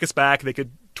with Markakis back, they could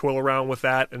toil around with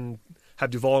that and have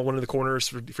Duvall in one of the corners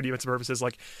for defensive purposes.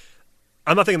 Like,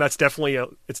 I'm not thinking it's definitely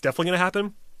going to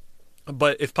happen,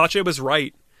 but if Pache was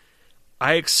right,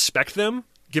 I expect them,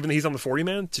 given that he's on the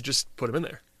 40-man, to just put him in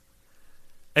there.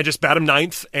 And just bat him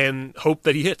ninth and hope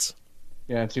that he hits.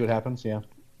 Yeah, and see what happens, yeah.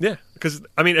 Yeah, because,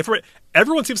 I mean,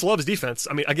 everyone seems to love his defense.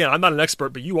 I mean, again, I'm not an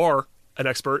expert, but you are an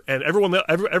expert, and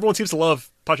everyone seems to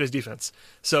love Pache's defense.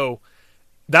 So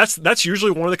that's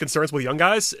usually one of the concerns with young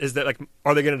guys, is that, like,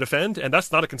 are they going to defend? And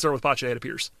that's not a concern with Pache, it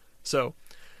appears. So,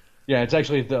 yeah, it's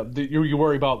actually you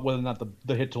worry about whether or not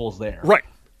the hit tool is there. Right.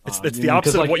 It's the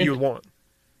opposite of what you would want.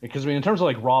 Because, I mean, in terms of,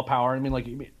 like, raw power,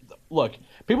 look,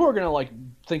 people are going to, like,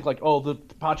 think, like, oh, the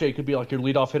Pache could be, like, your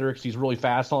leadoff hitter because he's really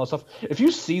fast and all that stuff. If you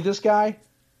see this guy,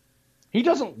 he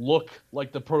doesn't look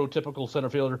like the prototypical center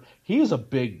fielder. He is a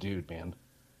big dude, man.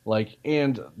 Like,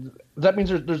 and that means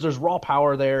there's raw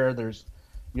power there. There's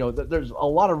a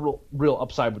lot of real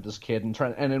upside with this kid.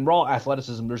 And in raw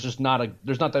athleticism, there's not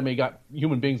that many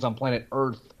human beings on planet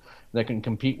Earth that can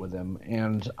compete with him.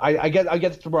 And I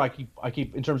get to where I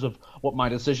keep in terms of what my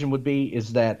decision would be,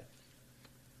 is that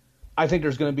I think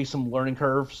there's going to be some learning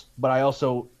curves, but I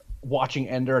also, watching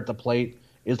Ender at the plate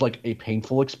is like a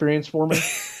painful experience for me.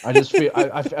 I just feel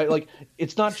I like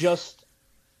it's not just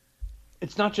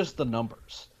the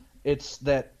numbers. It's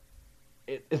that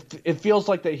it feels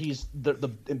like that he's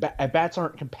the at bats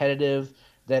aren't competitive,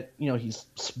 that he's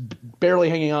barely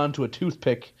hanging on to a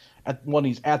toothpick when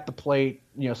he's at the plate.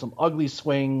 Some ugly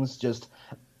swings. Just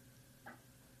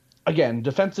again,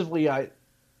 defensively, I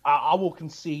will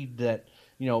concede that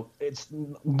it's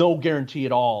no guarantee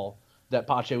at all that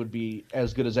Pache would be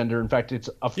as good as Ender. In fact, it's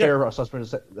a fair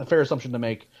assumption to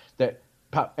make that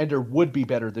Ender would be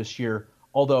better this year,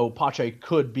 although Pache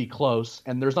could be close.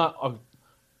 And there's not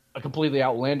a completely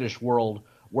outlandish world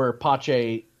where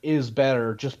Pache is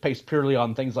better just based purely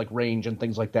on things like range and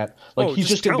things like that. Like, he's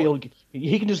just going to be able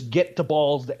he can just get to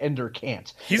balls that Ender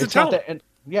can't. He's a talent.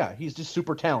 He's just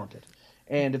super talented.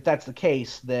 And if that's the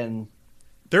case, then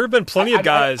there have been plenty of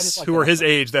guys who are his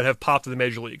age that have popped to the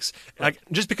major leagues. Right.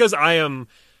 Just because I am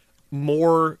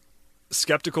more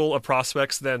skeptical of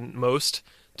prospects than most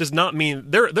does not mean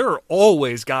there are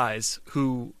always guys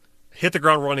who hit the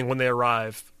ground running when they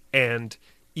arrive and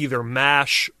either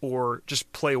mash or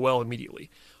just play well immediately.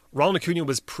 Ronald Acuna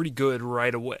was pretty good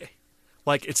right away.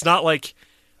 Like, it's not like,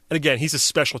 and again, he's a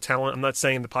special talent. I'm not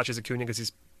saying the Pache's Acuna because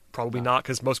he's probably not,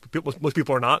 because most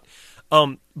people are not.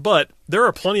 But there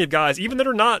are plenty of guys, even that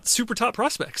are not super top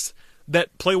prospects,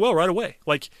 that play well right away.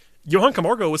 Like, Johan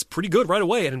Camargo was pretty good right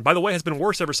away, and by the way, has been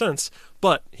worse ever since.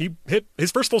 But he hit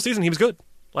his first full season, he was good.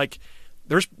 Like,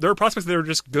 there are prospects that are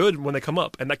just good when they come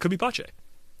up, and that could be Pache.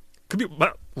 Could be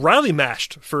Riley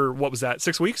mashed for, what was that,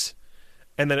 6 weeks,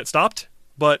 and then it stopped.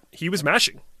 But he was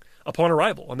mashing upon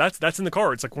arrival, and that's in the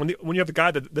cards. Like, when you have a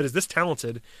guy that is this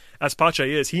talented as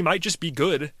Pache is, he might just be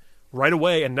good right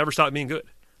away and never stop being good.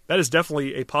 That is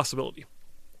definitely a possibility.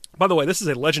 By the way, this is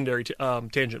a legendary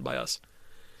tangent by us.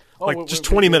 just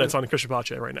 20 minutes on Christian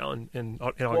Pache right now in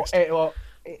August.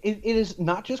 It is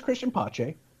not just Christian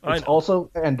Pache. It's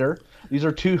also Ender. These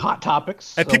are two hot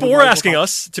topics. And people were asking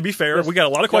us, to be fair. Yes. We got a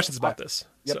lot of questions about this.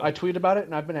 Yep, so. I tweeted about it,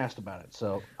 and I've been asked about it.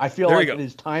 So I feel like it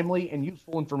is timely and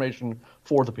useful information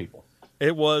for the people.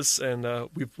 It was, and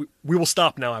we will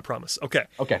stop now, I promise. Okay.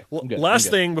 Okay. Last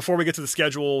thing before we get to the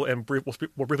schedule, and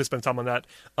we'll briefly spend time on that.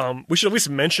 We should at least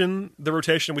mention the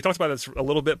rotation. We talked about this a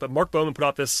little bit, but Mark Bowman put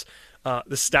out this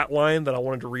stat line that I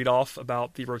wanted to read off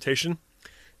about the rotation.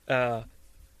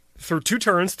 Through 2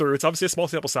 turns through, it's obviously a small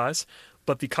sample size,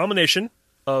 but the combination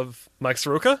of Mike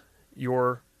Soroka,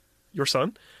 your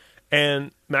son,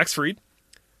 and Max Fried,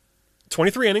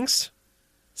 23 innings,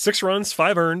 6 runs,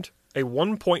 5 earned, a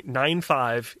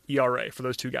 1.95 ERA for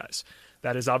those 2 guys.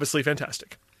 That is obviously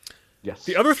fantastic. Yes.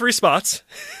 The other 3 spots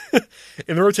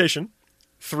in the rotation,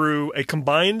 through a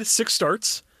combined 6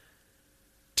 starts,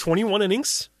 21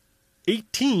 innings,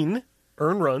 18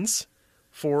 earned runs,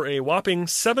 for a whopping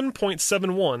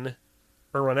 7.71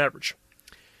 earned run average.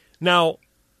 Now,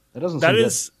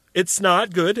 it's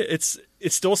not good. It's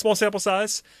still a small sample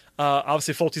size.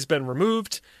 Obviously, Fulte's been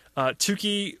removed.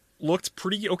 Tukey looked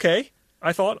pretty okay,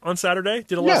 I thought, on Saturday.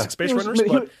 Did a lot of 6 base runners.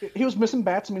 But he was missing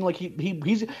bats. I mean, like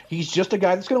he's just a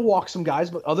guy that's going to walk some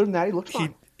guys, but other than that, he looked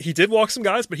fine. He did walk some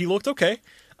guys, but he looked okay.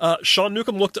 Sean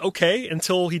Newcomb looked okay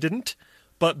until he didn't.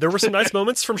 But there were some nice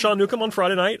moments from Sean Newcomb on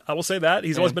Friday night. I will say that.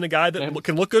 He's always been a guy that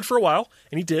can look good for a while,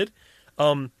 and he did.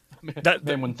 When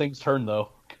things turn, though.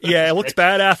 Yeah, it looked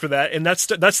bad after that. And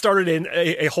that started in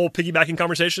a whole piggybacking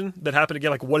conversation that happened again.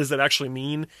 Like, what does that actually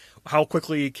mean? How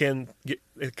quickly can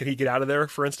he get out of there,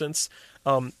 for instance?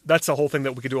 That's a whole thing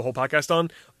that we could do a whole podcast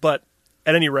on. But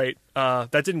at any rate,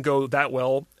 that didn't go that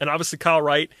well. And obviously, Kyle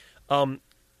Wright,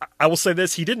 I will say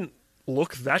this, he didn't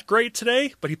look that great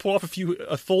today, but he pulled off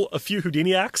a few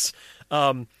Houdini acts.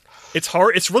 It's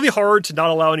hard. It's really hard to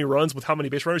not allow any runs with how many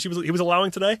base runners he was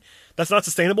allowing today. That's not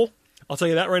sustainable. I'll tell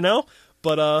you that right now.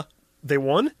 But they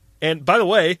won. And by the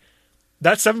way,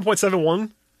 that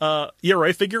 7.71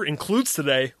 ERA figure includes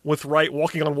today with Wright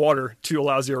walking on water to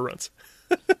allow 0 runs.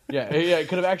 yeah, it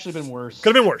could have actually been worse.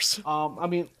 Could have been worse. I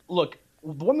mean, look,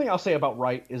 the one thing I'll say about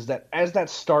Wright is that as that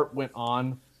start went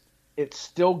on, it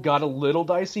still got a little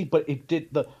dicey, but it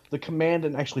did the command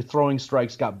and actually throwing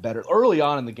strikes got better early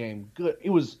on in the game. Good, it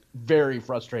was very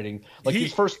frustrating. Like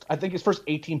his first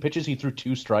 18 pitches, he threw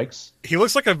 2 strikes. He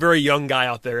looks like a very young guy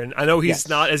out there, and I know he's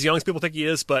not as young as people think he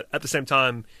is, but at the same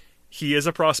time, he is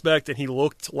a prospect, and he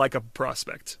looked like a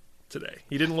prospect today.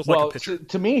 He didn't look like a pitcher.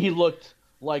 To me, he looked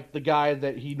like the guy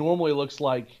that he normally looks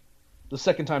like the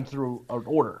second time through an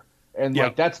order, and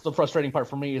like that's the frustrating part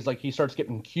for me is like he starts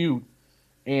getting cute.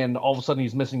 And all of a sudden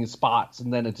he's missing his spots,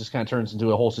 and then it just kind of turns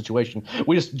into a whole situation.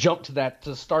 We just jumped to that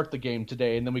to start the game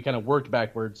today, and then we kind of worked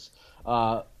backwards.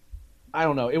 I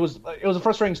don't know. It was a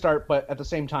frustrating start, but at the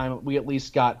same time, we at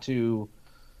least got to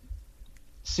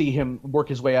see him work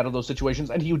his way out of those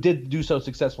situations, and he did do so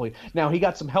successfully. Now he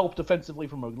got some help defensively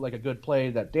from a good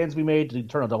play that Dansby made to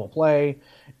turn a double play,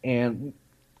 and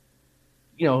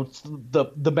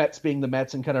the Mets being the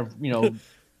Mets and kind of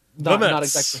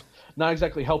not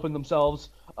exactly helping themselves.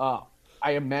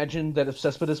 I imagine that if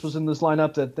Cespedes was in this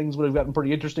lineup, that things would have gotten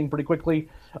pretty interesting pretty quickly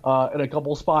in a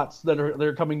couple of spots that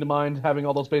are coming to mind. Having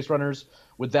all those base runners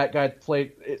with that guy at the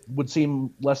plate, it would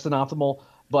seem less than optimal,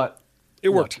 but it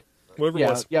worked. Whatever it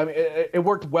was. Yeah, I mean, it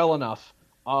worked well enough.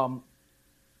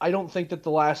 I don't think that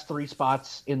the last 3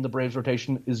 spots in the Braves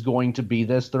rotation is going to be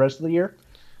this the rest of the year.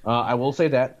 I will say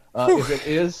that. If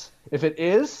it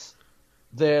is,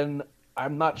 then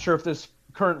I'm not sure if this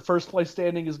current first place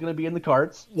standing is going to be in the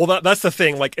cards. Well, that's the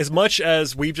thing. Like, as much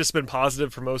as we've just been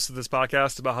positive for most of this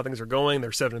podcast about how things are going,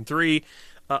 they're 7-3.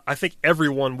 I think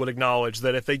everyone would acknowledge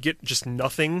that if they get just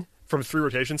nothing from 3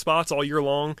 rotation spots all year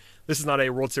long, this is not a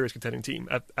World Series contending team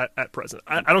at present.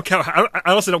 I don't care. I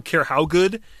honestly don't care how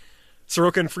good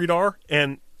Soroka and Fried are.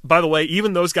 And by the way,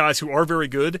 even those guys who are very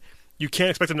good, you can't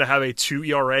expect them to have a 2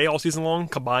 ERA all season long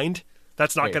combined.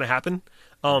 That's not going to happen.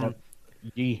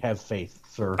 Ye have faith,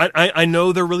 sir. I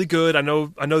know they're really good. I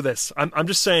know this. I'm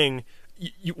just saying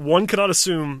one cannot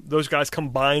assume those guys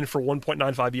combined for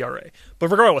 1.95 ERA. But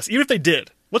regardless, even if they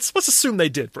did, let's assume they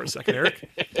did for a second, Eric.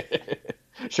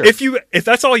 Sure. If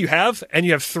that's all you have and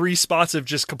you have 3 spots of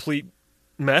just complete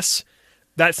mess,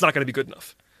 that's not going to be good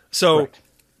enough. So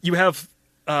you have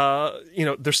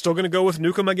they're still going to go with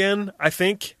Newcomb again. I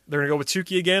think they're going to go with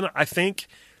Tukey again. I think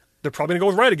they're probably going to go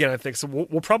with Wright again. I think so.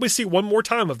 We'll probably see one more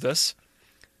time of this.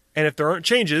 And if there aren't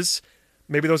changes,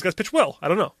 maybe those guys pitch well. I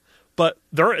don't know. But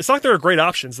it's not like there are great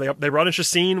options. They brought in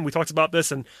Chacin. We talked about this,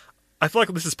 and I feel like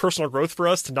this is personal growth for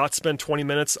us to not spend 20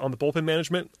 minutes on the bullpen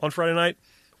management on Friday night.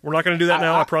 We're not going to do that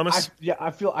now, I promise. I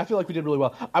feel like we did really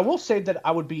well. I will say that I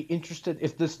would be interested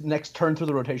if this next turn through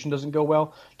the rotation doesn't go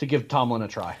well to give Tomlin a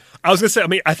try. I was going to say, I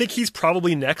mean, I think he's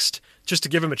probably next just to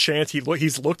give him a chance.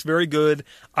 He's looked very good.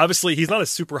 Obviously, he's not a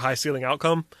super high ceiling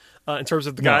outcome in terms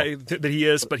of the guy that he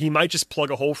is, but he might just plug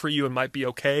a hole for you and might be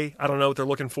okay. I don't know what they're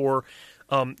looking for.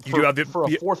 For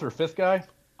a fourth or fifth guy,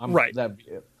 right? That'd be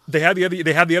it. They have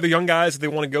the other young guys if they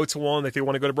want to go to one, if they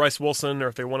want to go to Bryce Wilson, or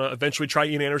if they want to eventually try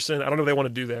Ian Anderson. I don't know what they want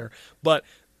to do there. But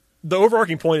the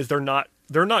overarching point is they're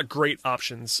not great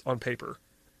options on paper.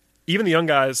 Even the young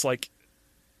guys, like,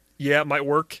 yeah, it might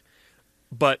work,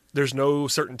 but there's no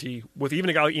certainty. With even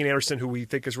a guy like Ian Anderson, who we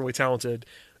think is really talented,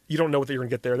 you don't know what you're going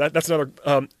to get there. That's another.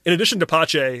 In addition to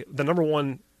Pache, the number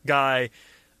one guy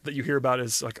that you hear about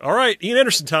is like, all right, Ian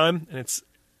Anderson time, and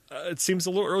it seems a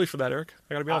little early for that, Eric.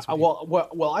 I got to be honest with you.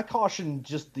 Well, I caution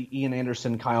just the Ian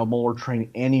Anderson, Kyle Muller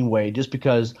train anyway, just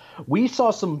because we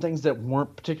saw some things that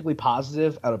weren't particularly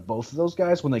positive out of both of those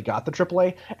guys when they got the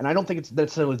AAA, and I don't think it's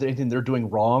necessarily anything they're doing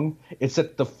wrong. It's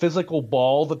that the physical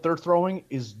ball that they're throwing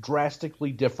is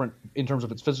drastically different in terms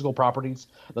of its physical properties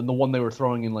than the one they were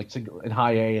throwing in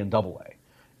high A and double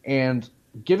A. And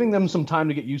giving them some time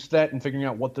to get used to that and figuring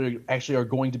out what they actually are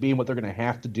going to be and what they're going to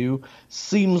have to do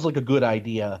seems like a good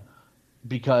idea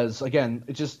because, again,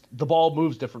 it's just the ball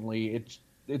moves differently.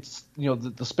 It's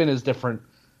the spin is different.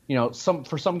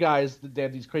 For some guys, they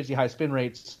have these crazy high spin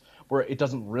rates where it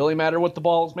doesn't really matter what the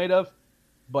ball is made of.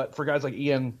 But for guys like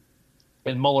Ian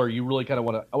and Muller, you really kind of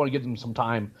want to give them some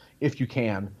time if you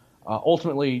can.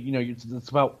 Ultimately, it's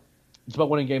about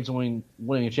winning games and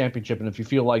winning a championship. And if you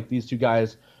feel like these two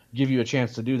guys give you a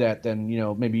chance to do that, then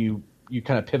maybe you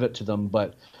kind of pivot to them.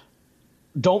 But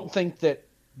don't think that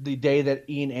the day that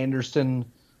Ian Anderson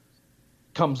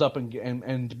comes up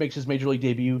and makes his major league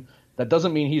debut, that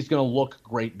doesn't mean he's going to look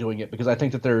great doing it, because I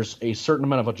think that there's a certain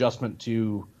amount of adjustment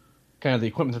to kind of the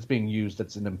equipment that's being used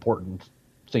that's an important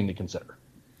thing to consider.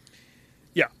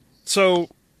 Yeah. So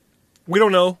we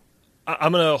don't know.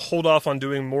 I'm going to hold off on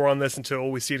doing more on this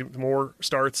until we see more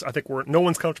starts. I think no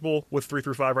one's comfortable with 3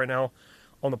 through 5 right now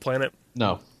on the planet.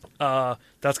 No.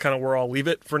 That's kind of where I'll leave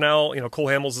it for now. Cole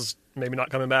Hamels is maybe not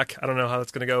coming back. I don't know how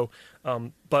that's going to go,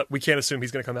 but we can't assume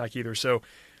he's going to come back either. So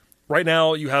right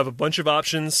now you have a bunch of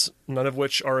options, none of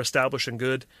which are established and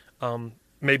good.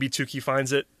 Maybe Tukey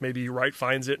finds it. Maybe Wright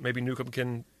finds it. Maybe Newcomb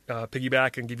can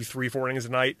piggyback and give you 3-4 innings a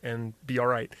night and be all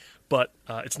right. But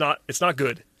it's not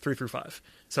good 3 through 5.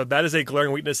 So that is a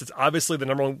glaring weakness. It's obviously the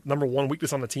number one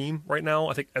weakness on the team right now.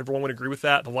 I think everyone would agree with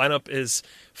that. The lineup is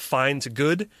fine to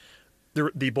good.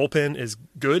 The bullpen is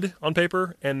good on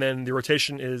paper, and then the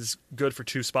rotation is good for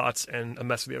 2 spots and a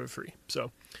mess for the other 3.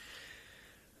 So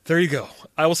there you go.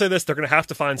 I will say this: they're going to have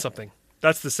to find something.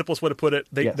 That's the simplest way to put it.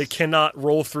 They cannot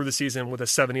roll through the season with a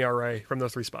 7 ERA from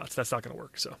those 3 spots. That's not going to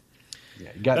work. So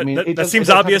that seems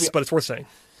obvious, but it's worth saying.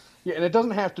 Yeah, and it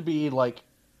doesn't have to be like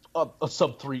a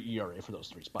sub-3 ERA for those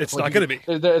 3 spots. It's not going to be.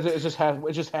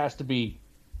 It just has to be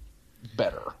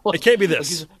better. It can't be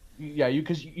this.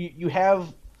 Because you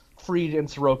have Fried and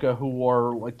Soroka, who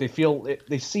are like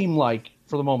they seem like,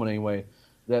 for the moment anyway,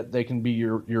 that they can be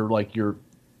your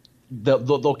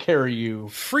they'll carry you.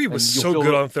 Fried was so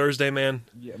good on Thursday, man.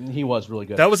 Yeah, he was really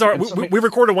good. That was we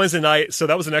recorded Wednesday night, so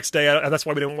that was the next day, and that's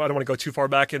why I don't want to go too far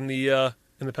back in the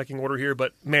pecking order here.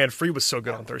 But man, Fried was so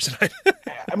good on Thursday night.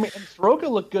 I mean, and Soroka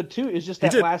looked good too. It's just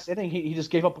that last inning, he just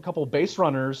gave up a couple of base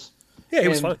runners. Yeah, he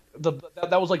was fine.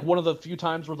 That was like one of the few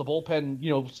times where the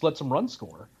bullpen, let some runs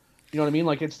score. You know what I mean?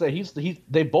 Like it's that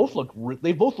they both look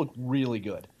really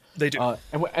good. They do.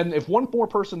 And if one more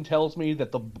person tells me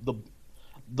that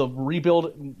the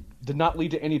rebuild did not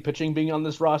lead to any pitching being on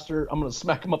this roster, I'm going to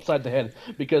smack him upside the head,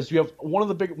 because you have one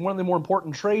of the more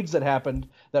important trades that happened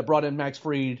that brought in Max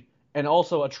Fried, and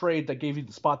also a trade that gave you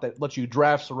the spot that lets you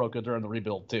draft Soroka during the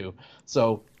rebuild too.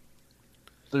 So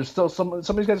there's still some of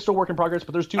these guys are still work in progress,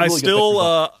 but there's 2 really good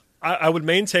pitchers. I would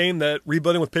maintain that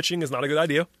rebuilding with pitching is not a good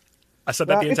idea. I said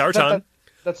that the entire time.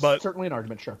 That's certainly an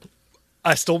argument, sure.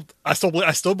 I still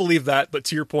believe that, but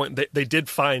to your point, they did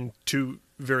find 2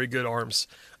 very good arms.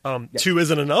 2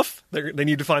 isn't enough. They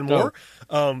need to find more.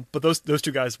 No. But those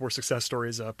 2 guys were success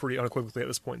stories pretty unequivocally at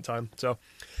this point in time. So,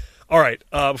 all right.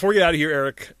 Before we get out of here,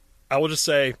 Eric, I will just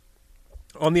say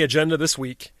on the agenda this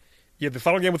week, you have the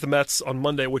final game with the Mets on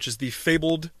Monday, which is the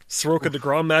fabled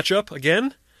Soroka-DeGrom matchup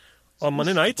again on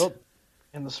Monday night.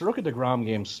 And the Soroka-DeGrom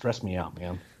games stress me out,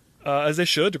 man. As they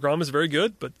should. DeGrom is very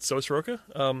good, but so is Soroka.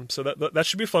 So that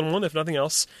should be a fun one, if nothing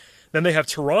else. Then they have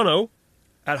Toronto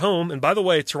at home. And by the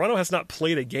way, Toronto has not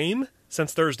played a game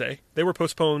since Thursday. They were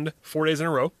postponed 4 days in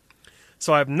a row.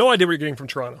 So I have no idea what you're getting from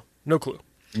Toronto. No clue.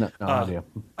 No idea.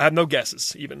 I have no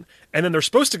guesses even. And then they're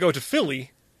supposed to go to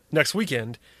Philly next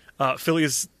weekend. Philly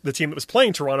is the team that was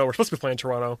playing Toronto, or supposed to be playing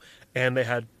Toronto, and they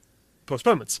had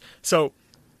postponements. So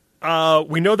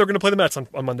we know they're going to play the Mets on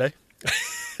Monday.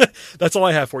 That's all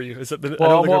I have for you. Is that I know they're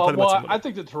going to play the Mets on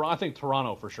Monday. I think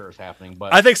Toronto for sure is happening,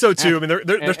 but I think so too. I mean,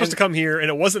 they're supposed to come here, and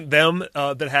it wasn't them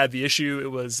that had the issue.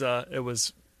 It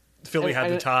was Philly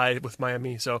had the tie with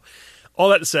Miami. So all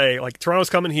that to say, like, Toronto's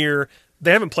coming here.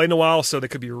 They haven't played in a while, so they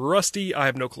could be rusty. I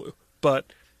have no clue,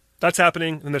 but that's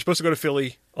happening, and they're supposed to go to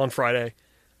Philly on Friday.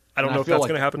 I don't know if that's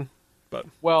going to happen. But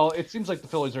it seems like the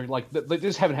Phillies are like they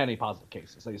just haven't had any positive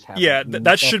cases. They just haven't. Yeah,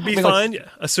 that should be fine.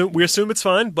 We assume it's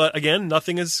fine, but again,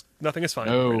 nothing is fine.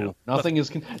 No, right nothing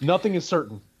is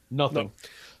certain. Nothing. No.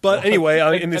 But anyway,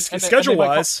 schedule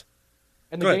wise,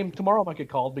 and the game tomorrow might get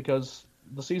called because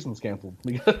the season's canceled.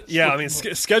 Yeah, I mean,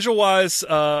 schedule wise,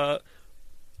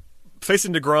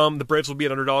 facing DeGrom, the Braves will be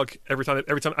an underdog every time.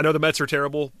 I know the Mets are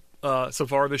terrible so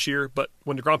far this year, but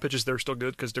when DeGrom pitches, they're still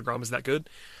good because DeGrom is that good.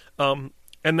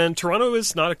 And then Toronto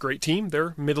is not a great team;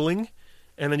 they're middling.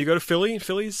 And then you go to Philly.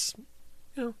 Philly's,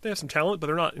 they have some talent, but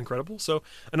they're not incredible. So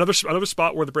another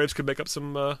spot where the Braves could make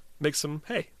some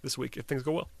hay this week if things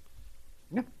go well.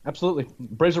 Yeah, absolutely.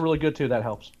 Braves are really good too. That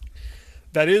helps.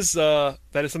 That is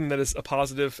something that is a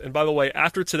positive. And by the way,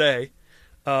 after today,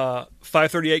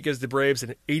 538 gives the Braves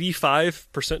an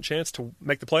 85% chance to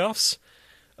make the playoffs.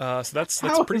 So that's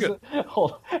pretty good.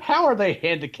 How are they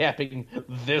handicapping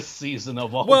this season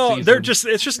of all? Well, seasons?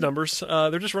 It's just numbers.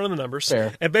 They're just running the numbers.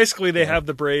 Fair. And basically they have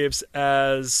the Braves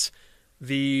as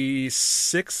the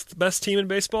 6th best team in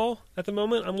baseball at the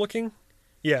moment. I'm looking.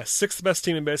 Yeah, 6th best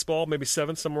team in baseball, maybe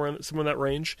 7th, somewhere in that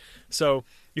range. So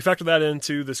you factor that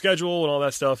into the schedule and all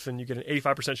that stuff, and you get an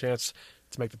 85% chance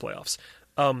to make the playoffs.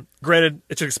 Granted,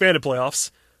 it's an expanded playoffs,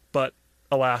 but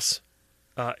alas,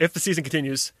 if the season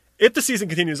continues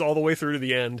all the way through to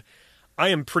the end, I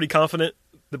am pretty confident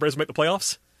the Braves will make the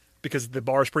playoffs because the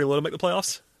bar is pretty low to make the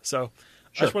playoffs. So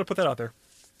I just want to put that out there.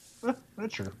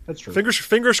 That's true.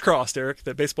 Fingers crossed, Eric,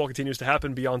 that baseball continues to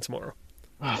happen beyond tomorrow.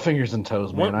 Fingers and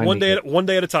toes, man. One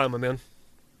day at a time, my man.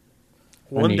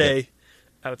 One day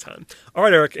at a time. All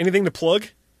right, Eric. Anything to plug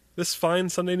this fine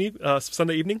Sunday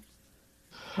evening?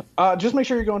 Just make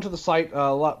sure you're going to the site.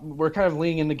 We're kind of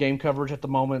leaning into game coverage at the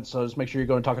moment, so just make sure you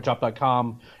go to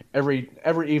talkandchop.com. Every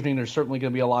evening, there's certainly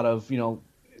going to be a lot of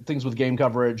things with game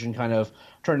coverage and kind of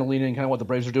trying to lean in kind of what the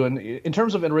Braves are doing. In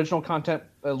terms of original content,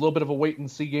 a little bit of a wait and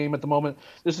see game at the moment.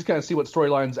 This is kind of see what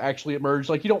storylines actually emerge.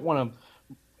 Like we don't want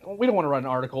to run an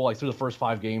article like through the first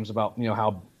 5 games about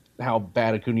how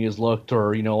bad Acuna has looked,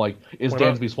 or is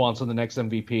Dansby Swanson the next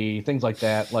MVP, things like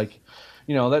that.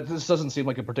 That this doesn't seem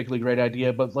like a particularly great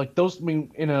idea, but those,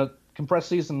 in a compressed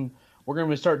season, we're going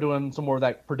to start doing some more of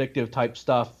that predictive type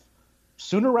stuff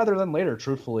sooner rather than later,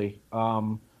 truthfully.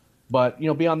 But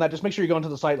beyond that, just make sure you go into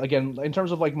the site. Again, in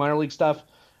terms of minor league stuff,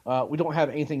 we don't have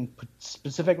anything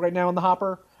specific right now in the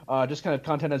hopper. Just kind of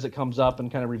content as it comes up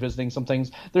and kind of revisiting some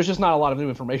things. There's just not a lot of new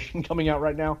information coming out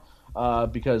right now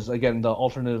because, again, the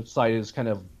alternative site is kind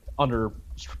of under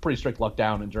pretty strict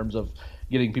lockdown in terms of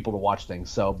getting people to watch things.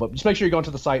 So, but just make sure you go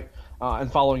into the site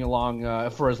and following along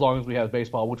for as long as we have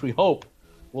baseball, which we hope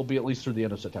will be at least through the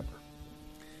end of September.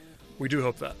 We do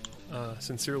hope that,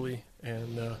 sincerely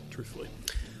and truthfully.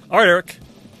 All right, Eric,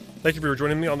 thank you for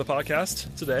joining me on the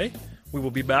podcast today. We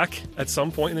will be back at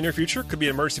some point in the near future. Could be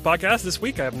an emergency podcast this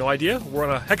week. I have no idea. We're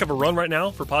on a heck of a run right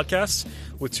now for podcasts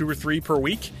with 2 or 3 per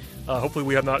week. Hopefully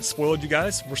we have not spoiled you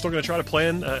guys. We're still going to try to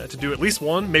plan to do at least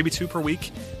 1, maybe 2 per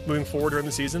week moving forward during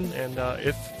the season. And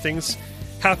if things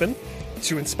happen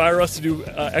to inspire us to do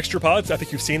extra pods, I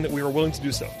think you've seen that we are willing to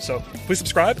do so. So please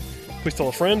subscribe. Please tell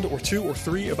a friend or 2 or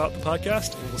 3 about the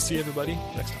podcast. And we'll see everybody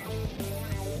next time.